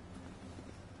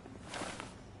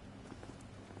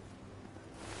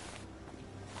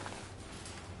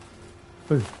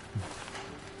 Ooh.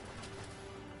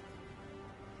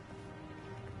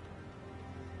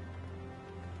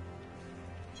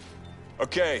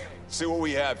 Okay, see what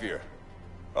we have here.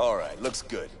 All right, looks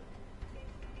good.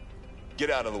 Get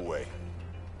out of the way.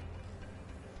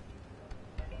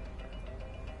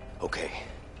 Okay,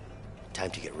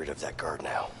 time to get rid of that guard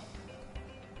now.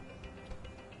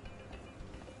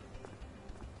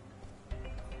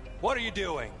 What are you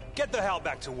doing? Get the hell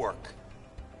back to work.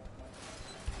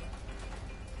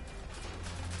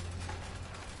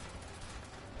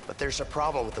 But there's a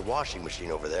problem with the washing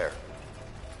machine over there.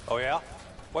 Oh yeah?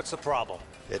 What's the problem?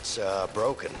 It's,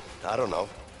 broken. I don't know.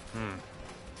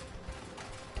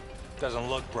 Doesn't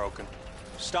look broken.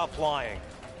 Stop lying.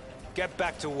 Get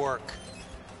back to work.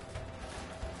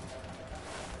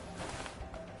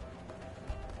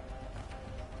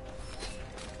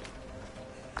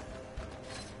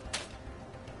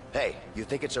 Hey, you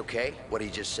think it's okay, what he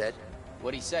just said?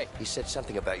 What'd he say? He said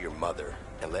something about your mother,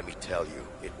 and let me tell you,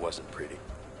 it wasn't pretty.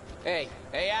 Hey,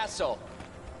 asshole.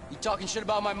 You talking shit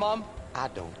about my mom? I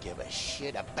don't give a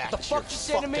shit about The fuck you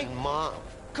say to me? mom.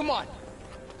 Come on,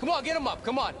 get him up,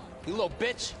 come on, you little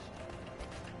bitch.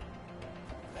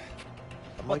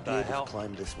 I What might be the able hell? to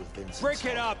climb this with Vincent's Break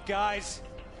it help. up, guys.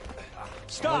 I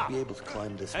Stop. might be able to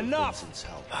climb this Enough. with Vincent's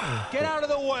help. Get out of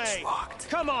the way.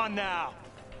 Come on now.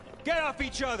 Get off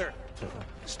each other.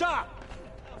 Stop.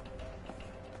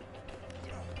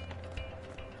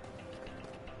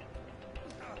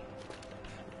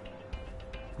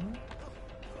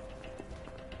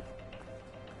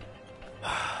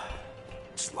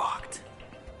 It's locked.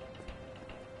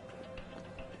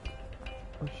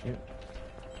 Oh shit.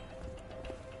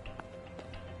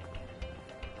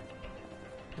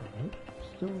 Alright,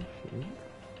 still shit.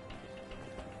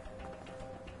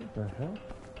 What the hell?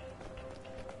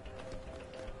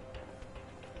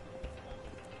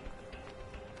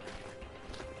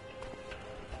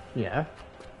 Yeah.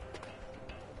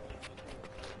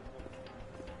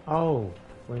 Oh,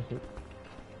 where's it?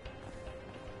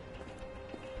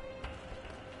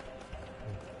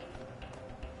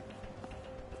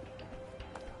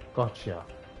 Gotcha.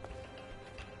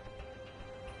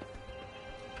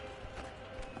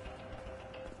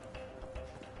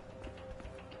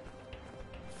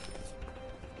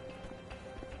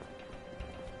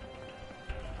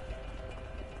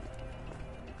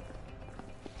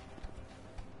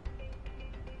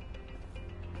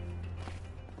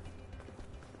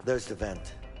 There's the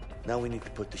vent. Now we need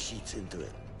to put the sheets into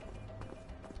it.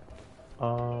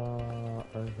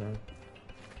 Okay.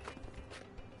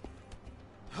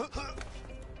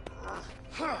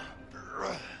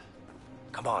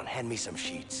 Come on, hand me some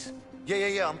sheets.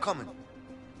 Yeah, I'm coming.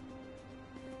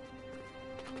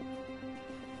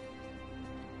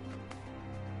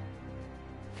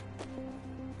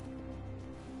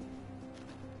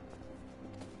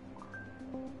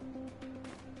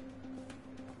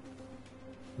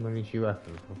 How many do you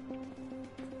reckon?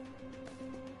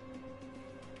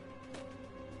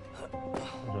 I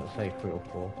don't say 3 or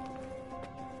 4.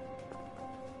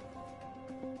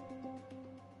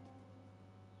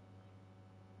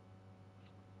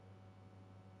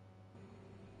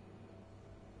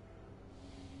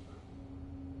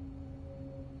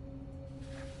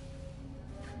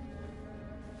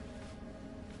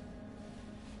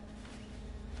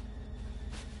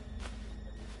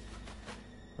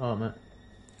 Oh, man.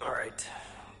 All right,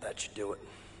 that should do it.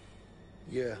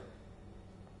 Yeah,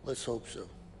 let's hope so.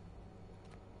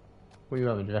 What are you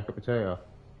having, jacket potato?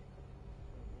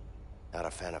 Not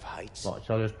a fan of heights? Right,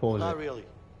 shall I just pause Not it? really.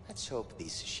 Let's hope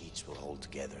these sheets will hold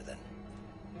together then.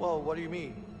 Well, what do you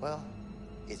mean? Well,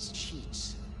 it's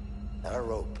sheets, not a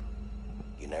rope.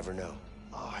 You never know.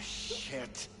 Oh,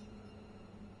 shit.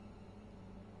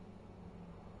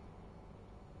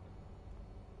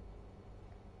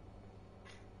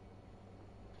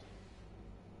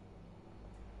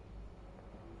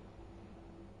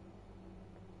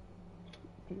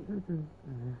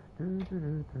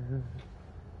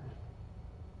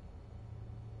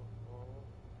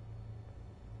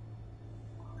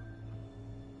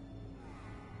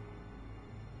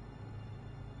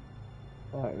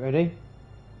 Right, ready?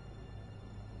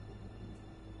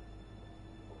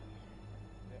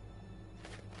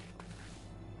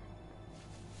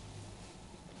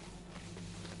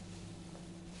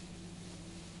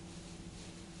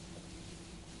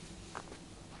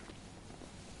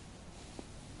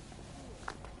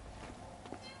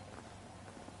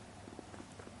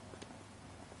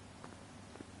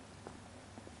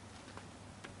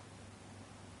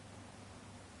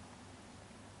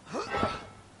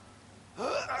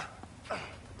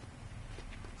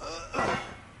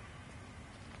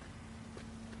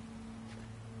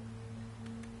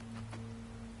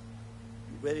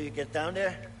 Ready to get down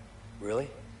there? Really?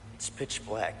 It's pitch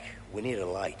black. We need a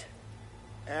light.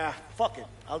 Ah, fuck it.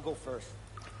 I'll go first.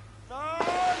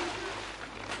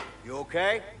 You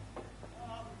okay?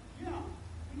 Yeah.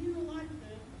 We need a light,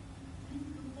 man. You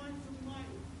can find some light.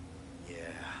 Yeah.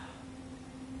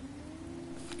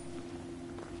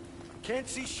 Can't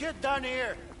see shit down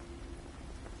here.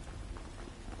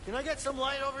 Can I get some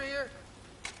light over here?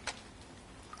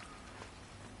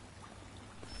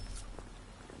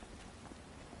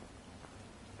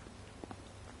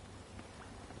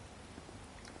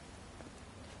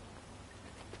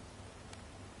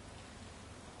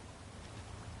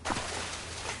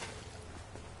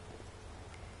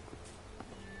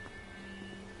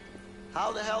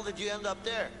 How the hell did you end up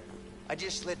there? I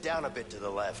just slid down a bit to the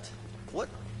left. What?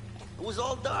 It was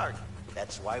all dark.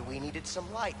 That's why we needed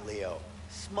some light, Leo.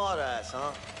 Smart ass,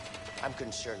 huh? I'm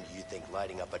concerned you think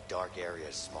lighting up a dark area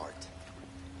is smart.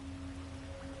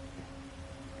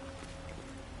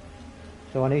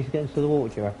 So I need to get into the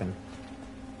water, do you reckon?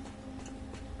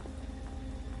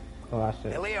 Oh, that's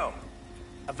it. Hey, Leo.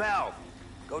 A valve.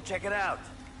 Go check it out.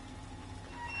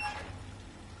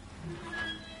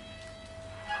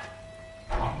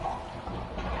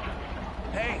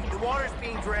 Hey, the water's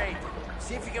being drained.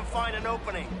 See if you can find an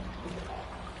opening.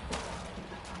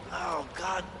 Oh,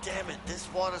 god damn it. This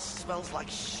water smells like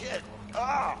shit.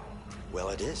 Ah! Well,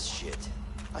 it is shit.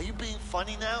 Are you being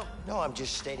funny now? No, I'm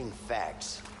just stating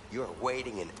facts. You're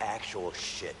wading in actual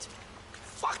shit.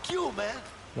 Fuck you, man.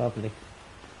 Lovely.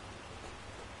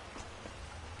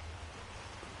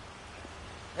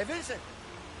 Hey, Vincent.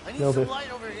 I need Little some bit,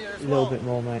 light over here as a well. little bit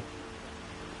more, mate.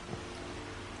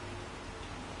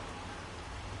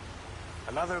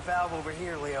 Another valve over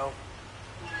here, Leo.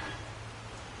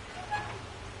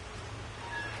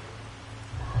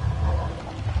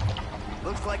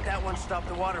 Looks like that one stopped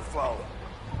the water flow.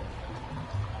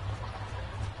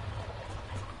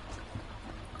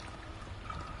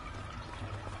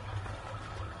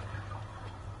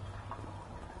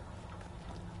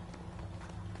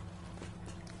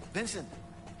 Vincent,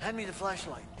 hand me the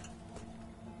flashlight.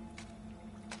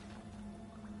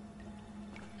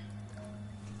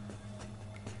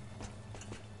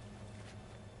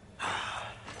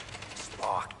 It's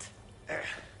locked.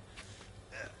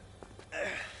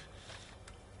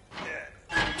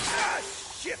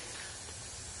 Shit!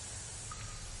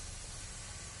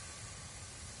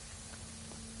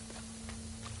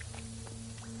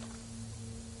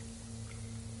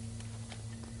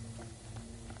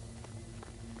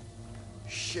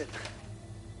 Shit.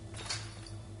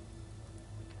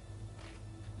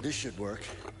 This should work.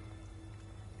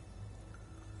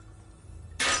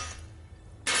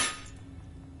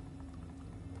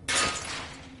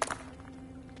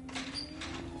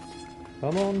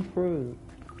 Come on through.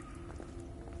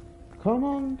 Come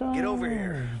on down. Get over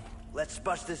here. Let's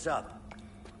bust this up.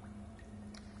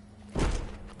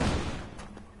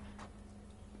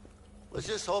 Let's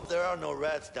just hope there are no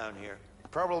rats down here.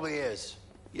 Probably is.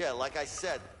 Yeah, like I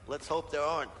said, let's hope there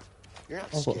aren't. You're not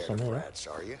I've got scared some of here. rats,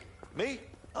 are you? Me?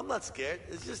 I'm not scared.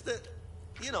 It's just that,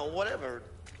 you know, whatever.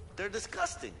 They're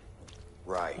disgusting.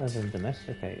 Right. As in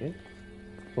domesticated.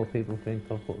 Before people think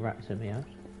I've put rats in my house.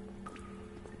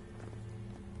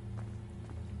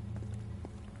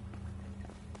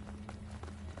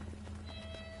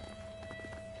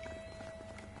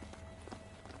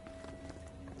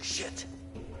 Shit.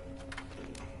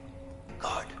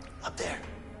 Guard, up there.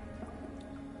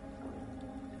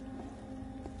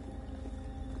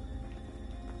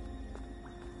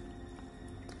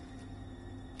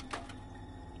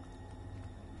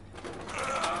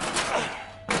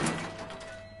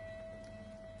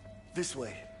 This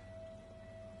way.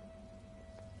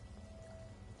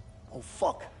 Oh,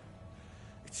 fuck.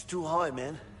 It's too high,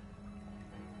 man.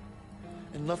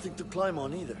 And nothing to climb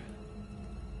on either.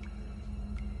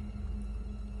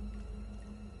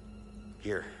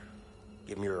 Here,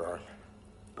 give me your arm.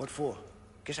 What for?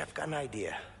 Guess I've got an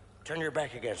idea. Turn your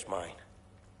back against mine.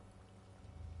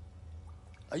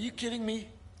 Are you kidding me?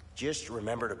 Just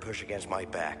remember to push against my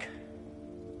back.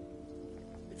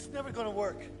 It's never gonna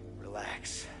work.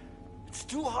 Relax. It's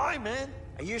too high, man.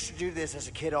 I used to do this as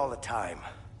a kid all the time.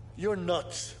 You're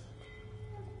nuts.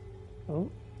 Oh,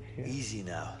 shit. Easy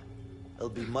now. It'll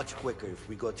be much quicker if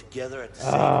we go together at the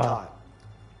same time.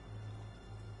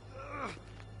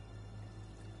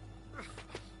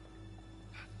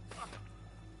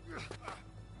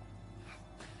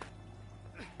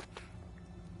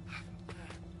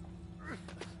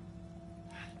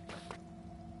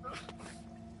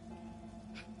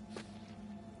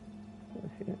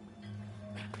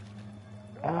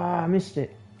 Ah, I missed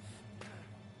it.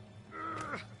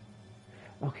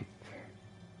 Okay.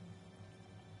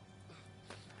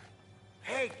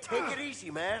 Hey, take it easy,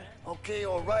 man. Okay,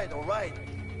 all right, all right.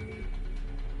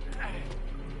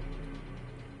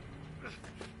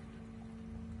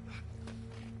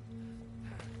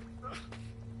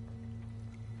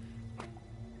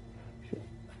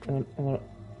 Hang on.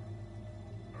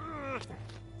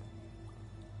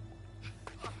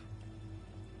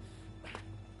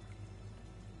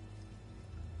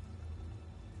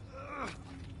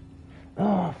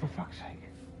 Oh, for fuck's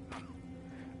sake.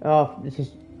 Oh, this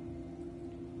is...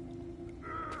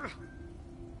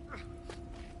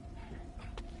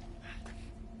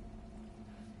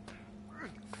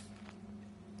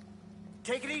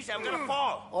 Take it easy, I'm gonna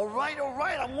fall. All right,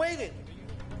 I'm waiting.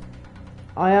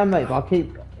 I am, mate, but I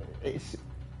keep... It's...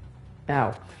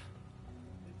 Ow.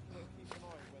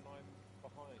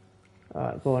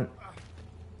 Alright, go on.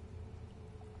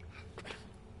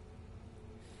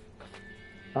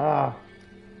 Ah.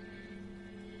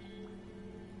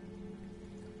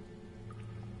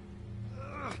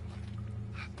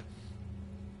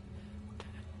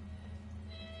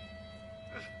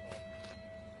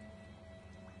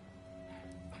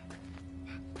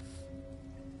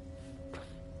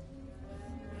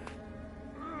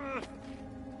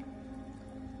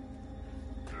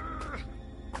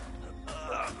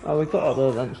 Oh, we got up there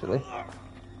eventually.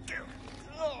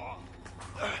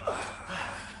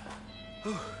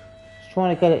 Just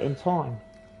trying to get it in time.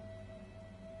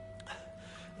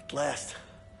 At last.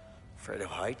 Afraid of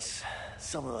heights?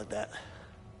 Something like that.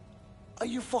 Are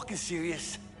you fucking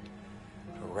serious?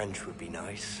 A wrench would be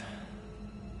nice.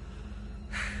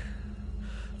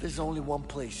 There's only one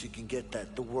place you can get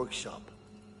that, the workshop.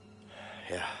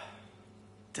 Yeah.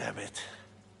 Damn it.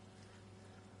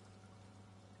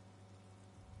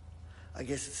 I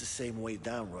guess it's the same way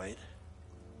down, right?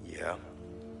 Yeah.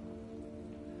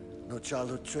 No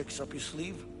childhood tricks up your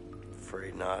sleeve?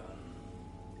 Afraid not.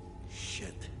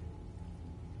 Shit.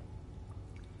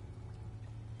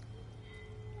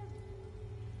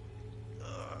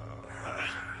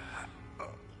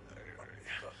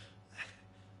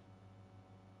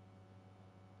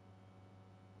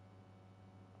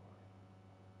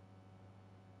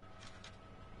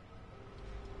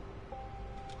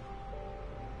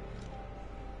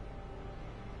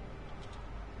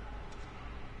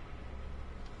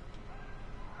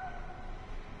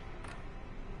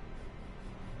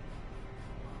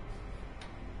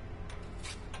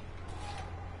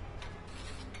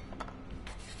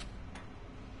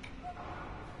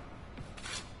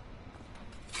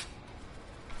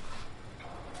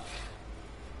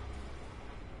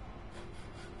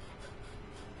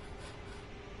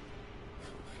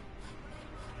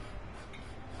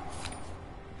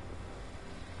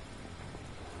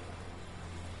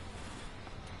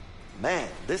 Man,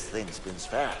 this thing spins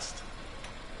fast.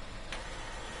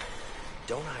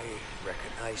 Don't I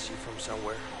recognize you from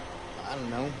somewhere? I don't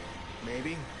know.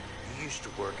 Maybe. You used to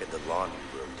work in the laundry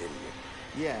room, didn't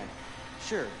you? Yeah,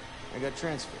 sure. I got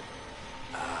transferred.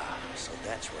 Ah, so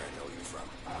that's where I know you from.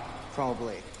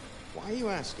 Probably. Why are you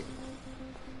asking?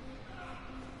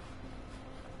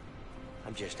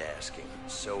 I'm just asking.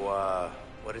 So,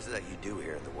 what is it that you do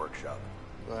here in the workshop?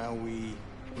 Well, we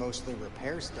mostly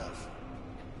repair stuff.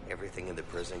 Everything in the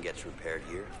prison gets repaired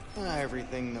here?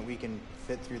 Everything that we can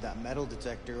fit through that metal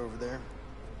detector over there.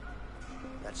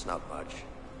 That's not much.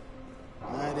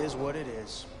 That is what it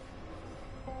is.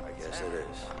 I guess it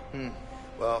is.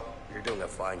 Well, you're doing a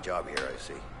fine job here, I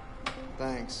see.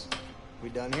 Thanks. We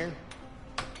done here?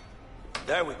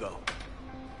 There we go.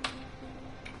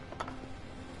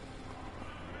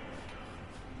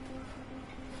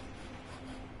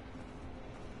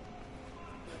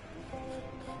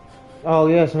 Oh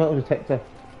yeah, it's a metal detector.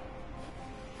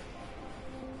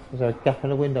 Is there a gap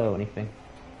in the window or anything?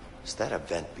 Is that a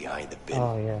vent behind the bin?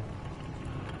 Oh yeah.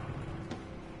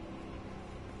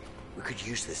 We could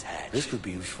use this hatch. This could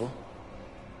be useful.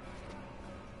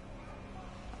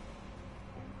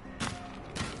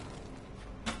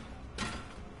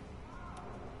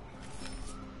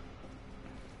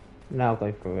 Now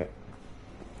go through it.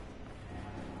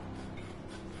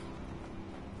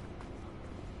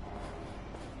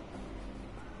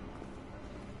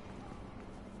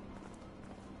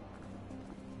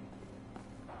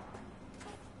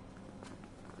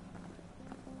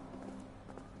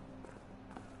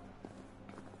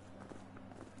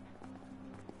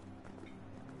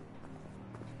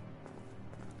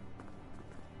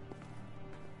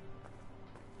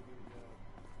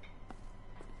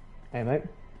 Hey mate.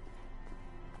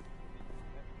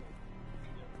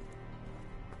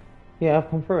 Yeah, I've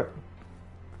come through it.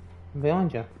 I'm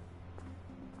behind you.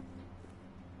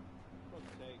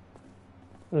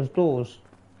 There's doors.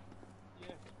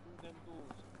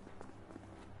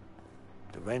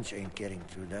 The wrench ain't getting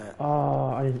through that. Oh,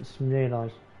 I didn't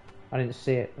realise. I didn't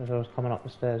see it as I was coming up the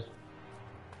stairs.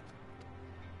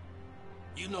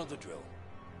 You know the drill.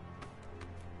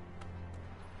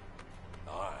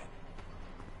 All right.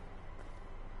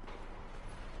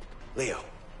 Leo,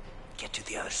 get to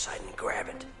the other side and grab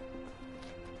it.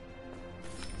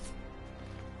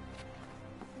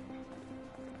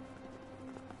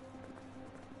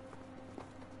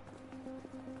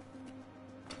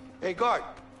 Hey, guard.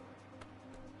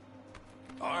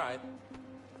 All right.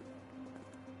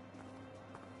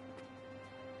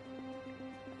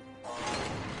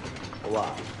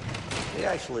 Wow. They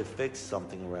actually fixed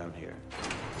something around here.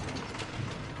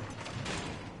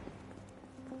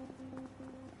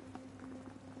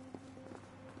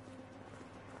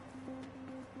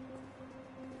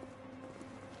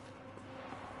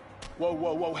 Whoa,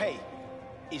 whoa, whoa, hey.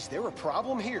 Is there a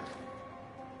problem here?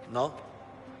 No?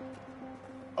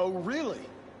 Oh, really?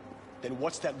 Then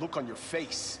what's that look on your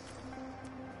face?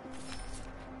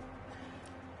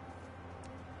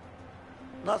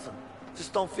 Nothing.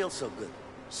 Just don't feel so good.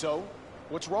 So,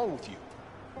 what's wrong with you?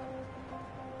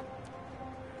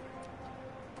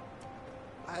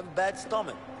 I have a bad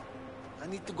stomach. I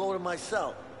need to go to my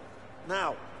cell.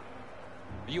 Now.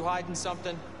 Are you hiding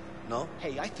something? No?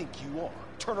 Hey, I think you are.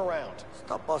 Turn around.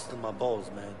 Stop busting my balls,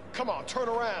 man. Come on, turn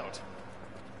around.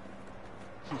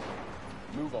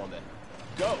 Move on then.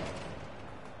 Go.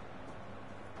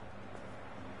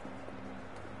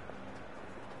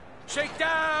 Shake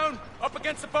down! Up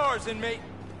against the bars, inmate!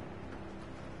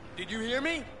 Did you hear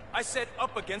me? I said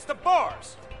up against the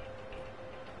bars!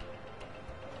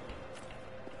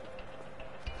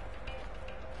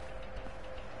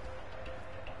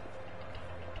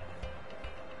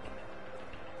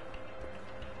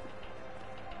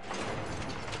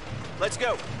 Let's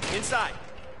go. Inside.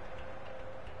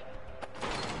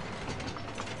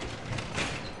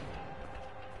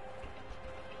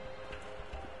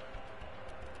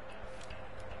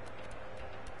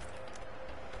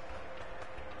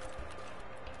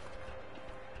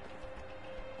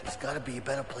 There's gotta be a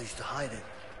better place to hide it.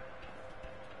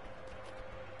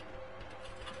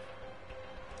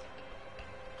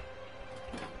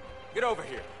 Get over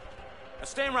here. Now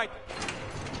stand right there.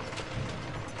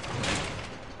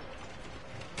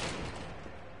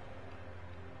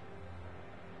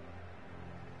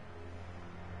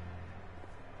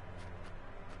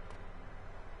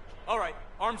 All right,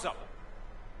 arms up.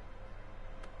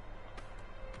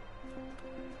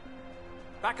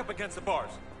 Back up against the bars.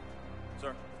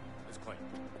 Sir, it's clean.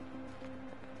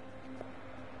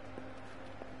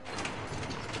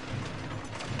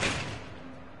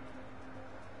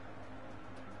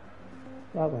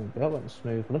 That went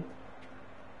smoothly.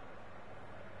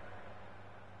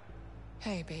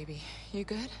 Hey, baby. You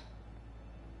good?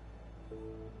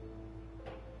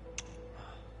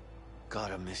 God,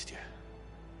 I missed you.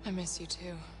 I miss you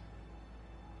too.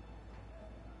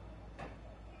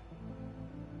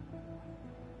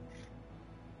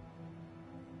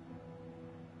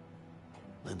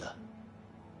 Linda,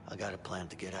 I got a plan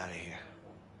to get out of here.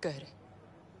 Good.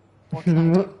 What can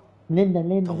I do? Linda,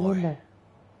 Don't worry. Linda.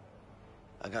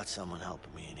 I got someone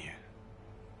helping me in here.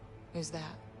 Who's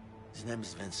that? His name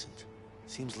is Vincent.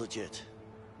 Seems legit.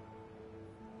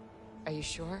 Are you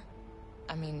sure?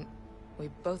 I mean, we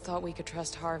both thought we could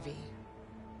trust Harvey.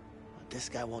 But this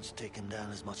guy wants to take him down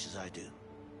as much as I do.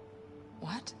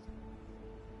 What?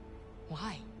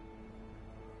 Why?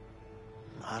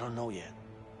 I don't know yet,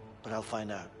 but I'll find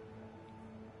out.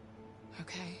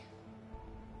 Okay.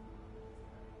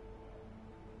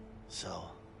 So,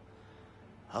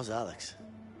 how's Alex?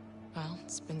 Well,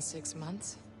 it's been 6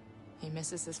 months. He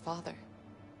misses his father.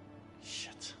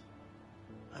 Shit.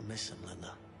 I miss him,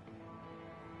 Linda.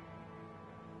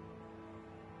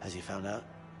 Has he found out?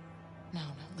 No,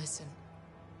 listen.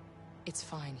 It's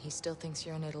fine. He still thinks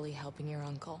you're in Italy helping your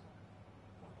uncle.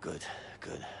 Good.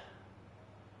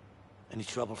 Any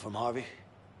trouble from Harvey?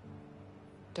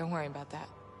 Don't worry about that.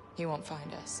 He won't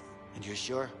find us. And you're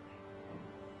sure?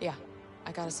 Yeah,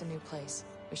 I got us a new place.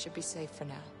 We should be safe for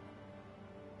now.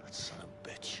 That son of a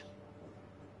bitch.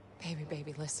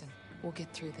 Baby, listen. We'll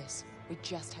get through this. We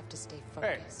just have to stay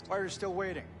Hey, focused. why are you still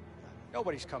waiting?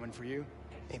 Nobody's coming for you.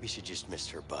 Maybe she just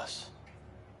missed her bus.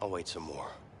 I'll wait some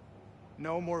more.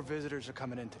 No more visitors are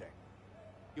coming in today.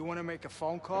 You want to make a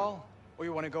phone call, or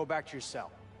you want to go back to your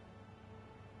cell?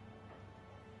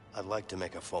 I'd like to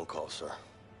make a phone call, sir.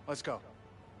 Let's go.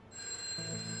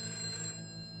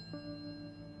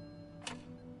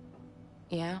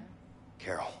 Yeah?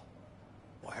 Carol,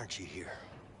 why aren't you here?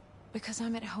 Because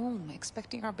I'm at home,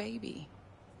 expecting our baby.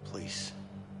 Please,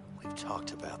 we've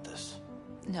talked about this.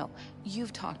 No,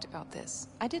 you've talked about this.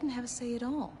 I didn't have a say at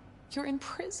all. You're in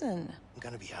prison. I'm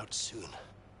gonna be out soon.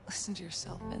 Listen to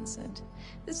yourself, Vincent.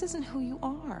 This isn't who you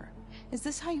are. Is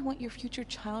this how you want your future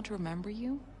child to remember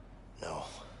you? No,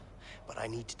 but I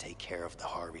need to take care of the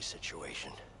Harvey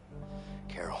situation.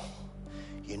 Carol,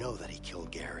 you know that he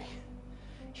killed Gary.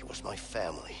 He was my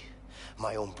family,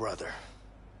 my own brother.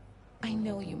 I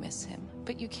know you miss him,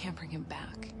 but you can't bring him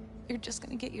back. You're just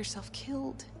gonna get yourself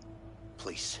killed.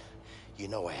 Please, you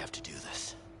know I have to do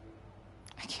this.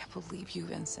 I can't believe you,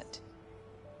 Vincent.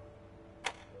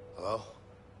 Hello?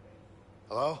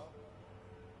 Hello?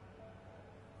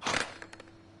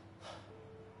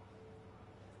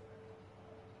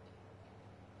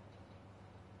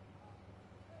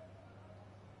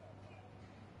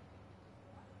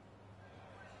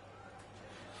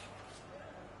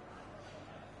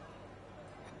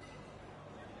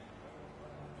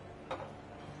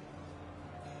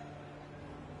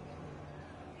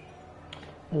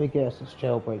 Let me guess, it's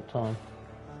jailbreak time.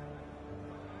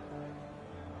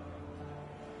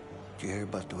 Did you hear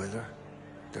about the weather?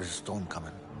 There's a storm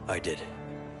coming. I did.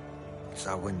 It's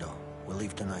our window. We'll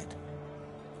leave tonight.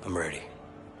 I'm ready.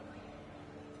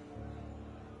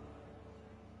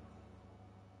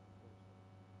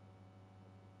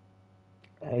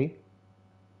 Hey?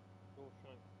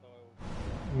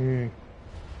 Well,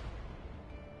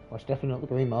 it's definitely not the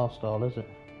Green Mile style, is it?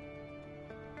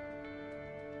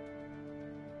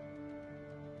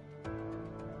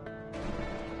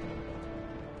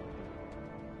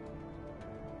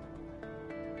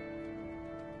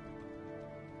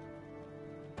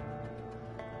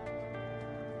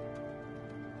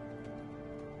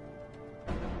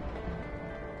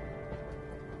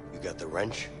 Got the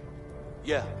wrench?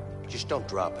 Yeah. Just don't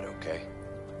drop it, okay?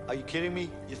 Are you kidding me?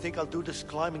 You think I'll do this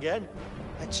climb again?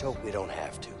 Let's hope we don't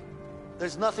have to.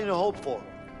 There's nothing to hope for.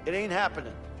 It ain't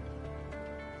happening.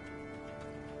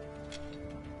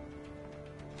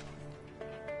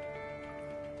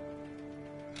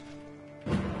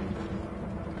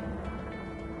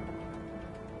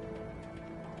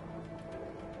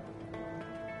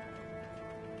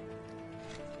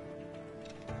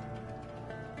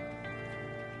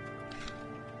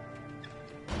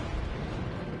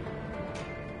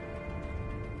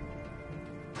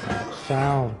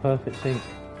 Sound, perfect sync.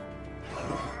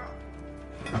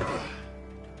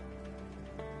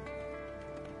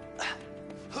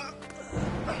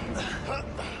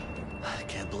 I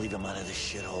can't believe I'm out of this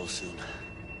shithole soon.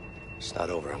 It's not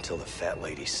over until the fat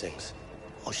lady sings.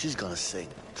 Oh, she's gonna sing.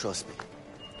 Trust me.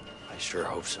 I sure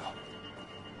hope so.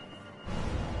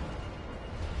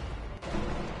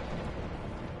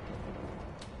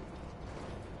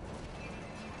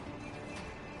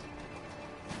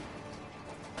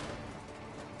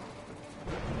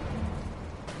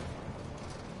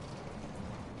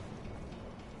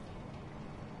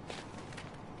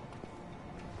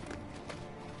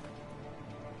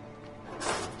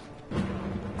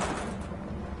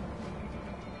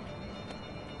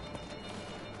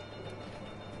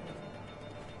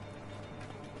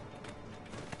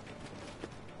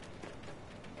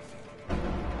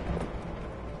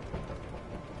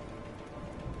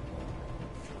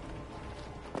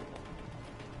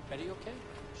 Betty okay?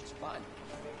 She's fine.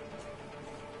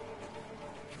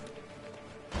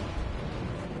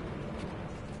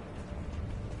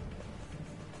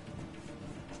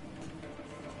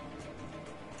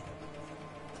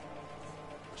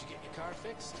 Did you get your car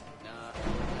fixed? Nah, not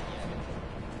yet.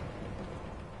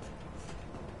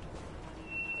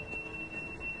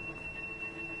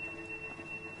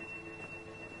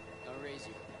 I'll raise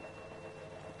you.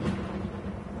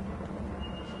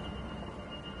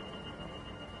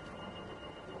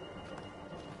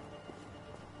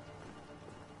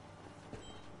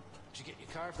 Did you get your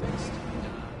car fixed?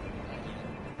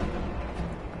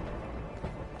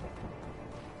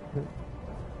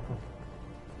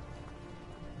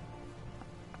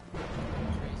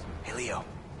 Hey, Leo,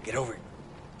 get over it.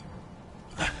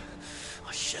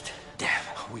 Oh, shit. Damn.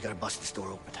 We gotta bust this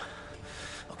door open.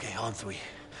 Okay, on 3.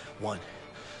 1,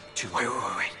 2. Wait.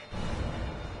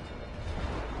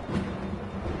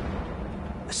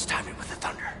 Let's time it with the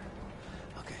thunder.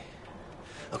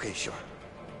 Okay, sure.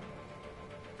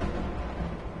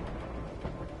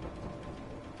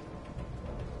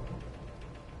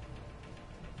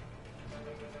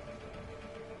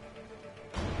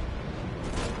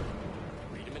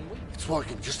 Read 'em and wait. It's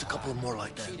working. Just a couple more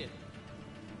like that. Cheated.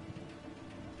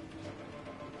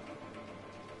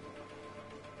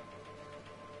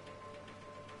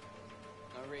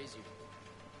 I'll raise you.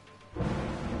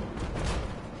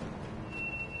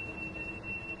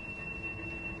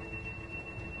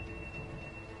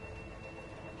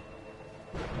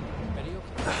 Betty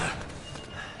okay?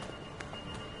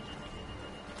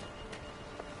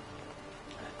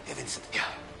 Hey, Vincent. Yeah.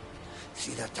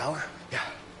 See that tower? Yeah.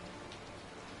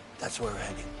 That's where we're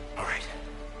heading. All right.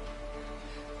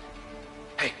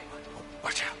 Hey,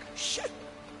 watch out. Shit.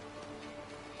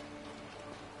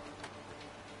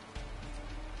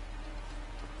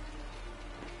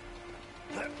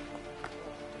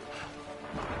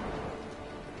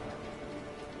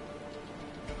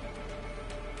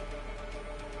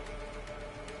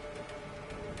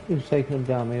 Who's taking them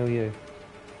down, me or you?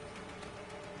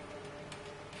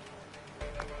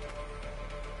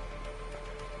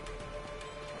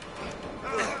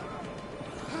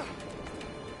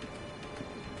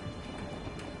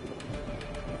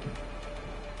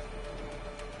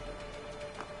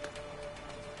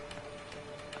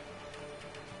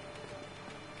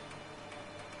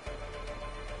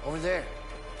 Over there.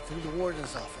 Through the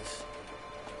warden's office.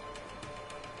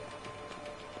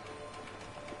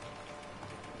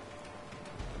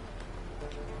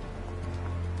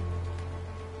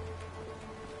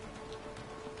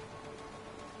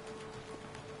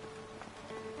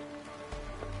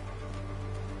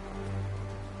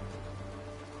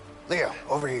 Leo,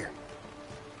 over here.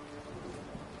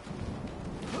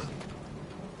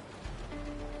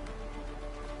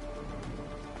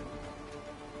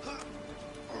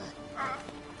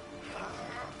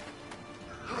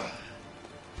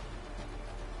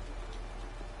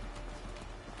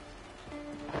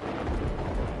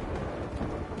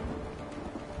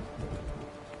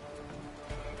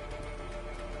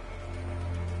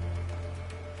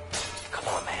 Come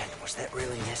on, man. Was that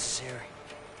really necessary?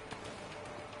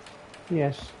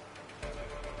 Yes.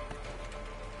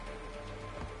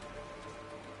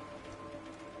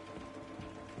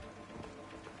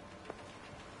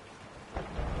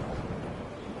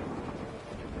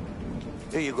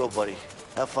 Here you go, buddy.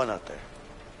 Have fun out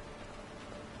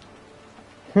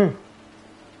there.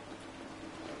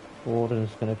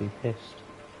 Warden's gonna be pissed.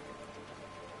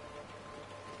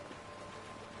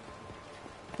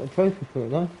 Got a trophy for it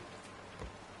though.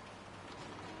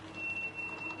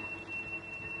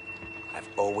 I've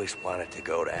always wanted to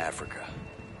go to Africa.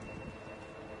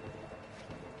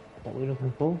 What are we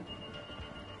looking for?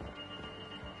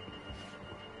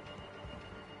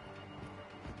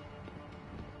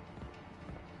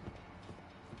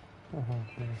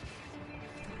 Okay.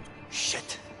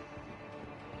 Shit.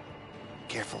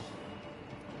 Careful.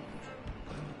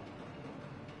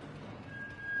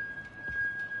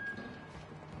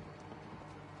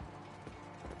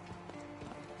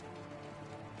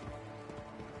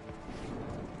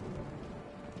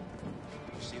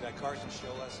 You see that Carson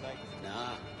show last night?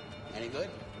 Nah. Any good?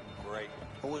 Great.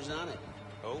 Who was on it?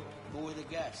 Who? Who were the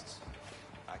guests?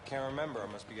 I can't remember.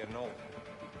 I must be getting old.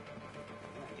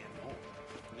 You're not getting old.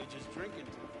 You're just drinking too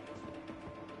much.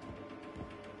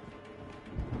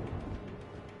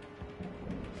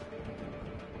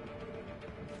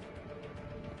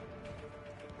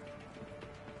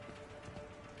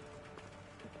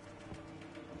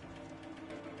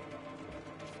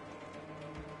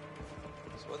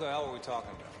 So what the hell were we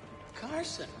talking about?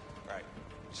 Carson. Right.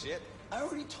 Shit. I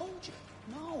already told you.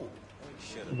 No.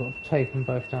 You've got to take them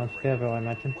both down together, I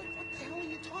imagine. What the hell are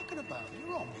you talking about?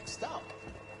 You're all mixed up.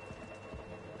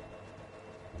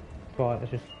 Right,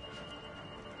 let's just...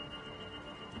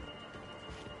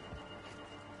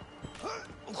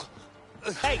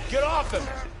 Hey, get off him!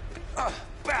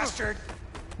 Bastard!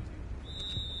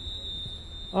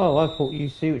 Oh, I thought you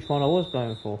see which one I was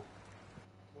going for.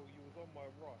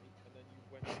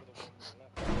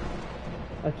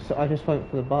 I just went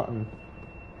for the button.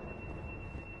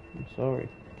 I'm sorry.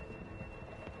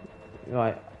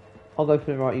 Right, I'll go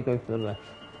for the right, you go for the left.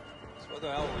 So what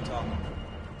the hell are we talking?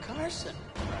 Carson.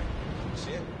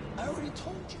 Shit. I already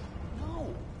told you. No.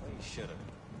 Well, you should have.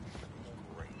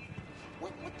 Great.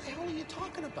 What the hell are you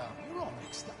talking about? You're all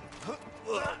mixed up.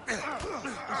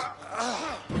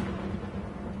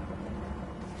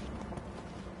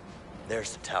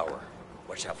 There's the tower.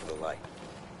 Watch out for the light.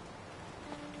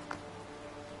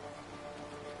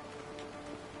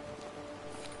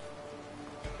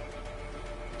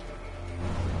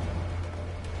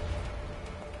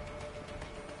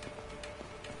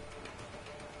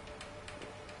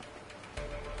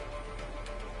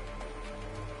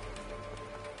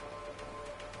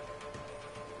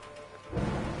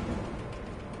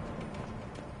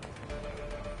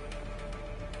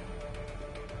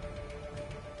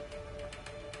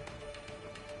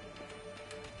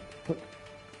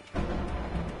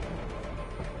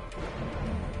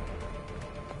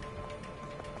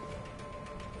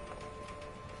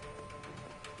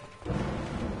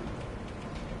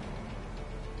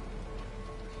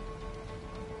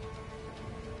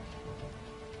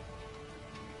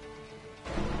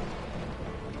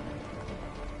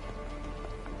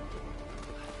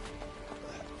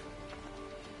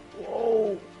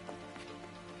 Whoa!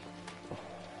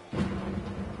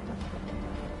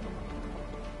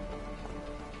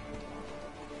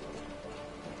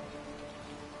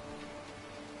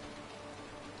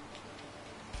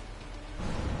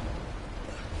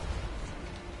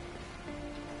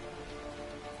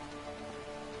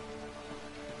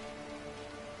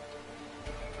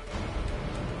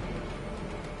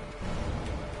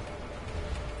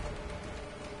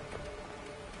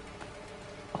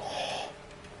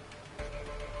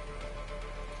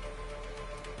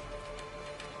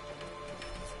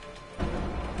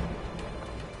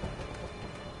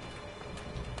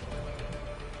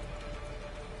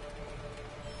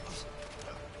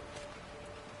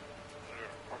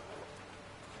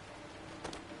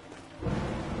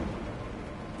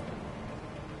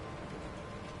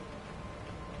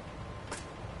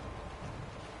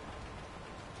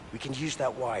 We can use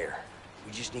that wire.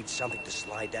 We just need something to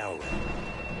slide down with.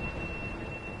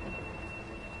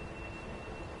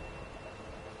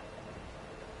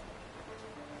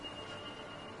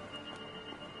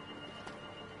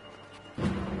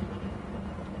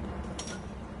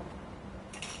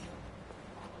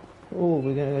 Oh,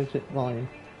 we're gonna go zip lining.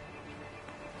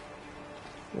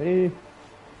 Ready?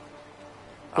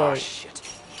 Oh shit.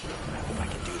 I hope I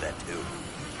can do that too.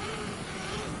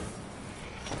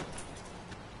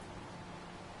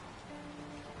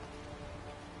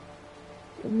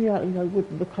 Yeah, you know,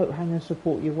 wouldn't the coat hanger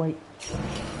support your weight?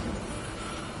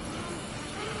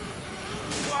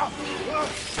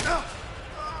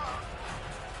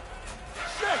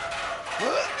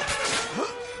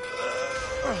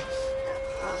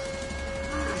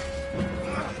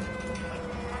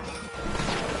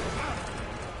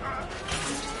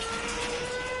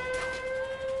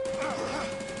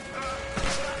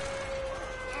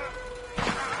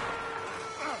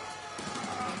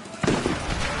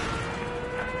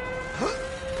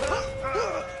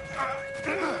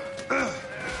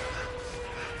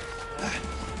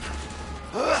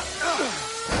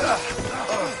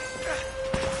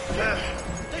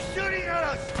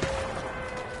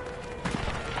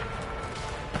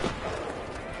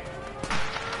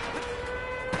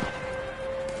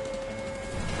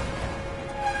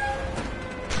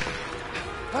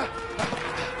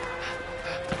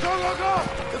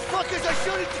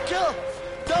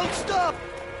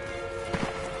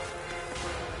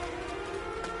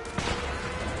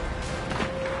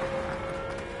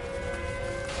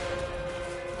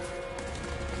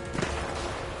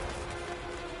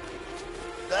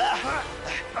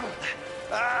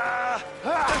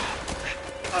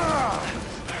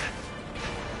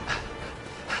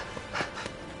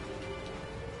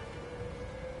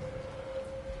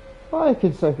 I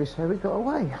can safely say we got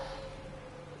away.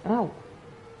 Ow.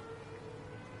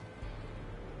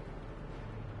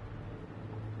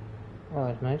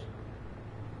 Alright, mate.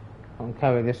 I'll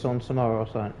carry this on tomorrow or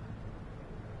something.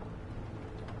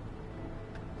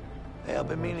 Hey, I've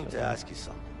been meaning to ask you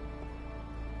something.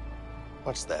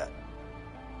 What's that?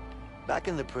 Back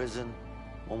in the prison,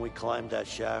 when we climbed that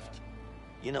shaft,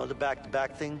 you know, the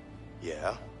back-to-back thing?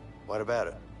 Yeah? What about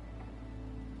it?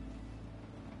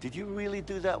 Did you really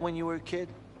do that when you were a kid?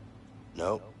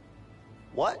 No.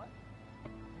 What?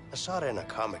 I saw it in a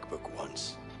comic book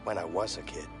once, when I was a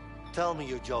kid. Tell me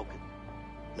you're joking.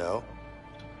 No.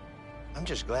 I'm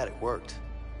just glad it worked.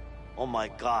 Oh my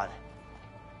God.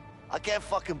 I can't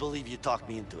fucking believe you talked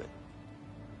me into it.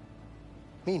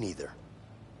 Me neither.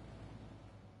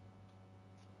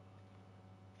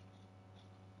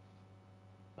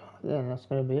 Yeah, and that's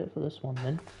going to be it for this one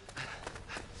then.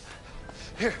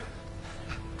 Here.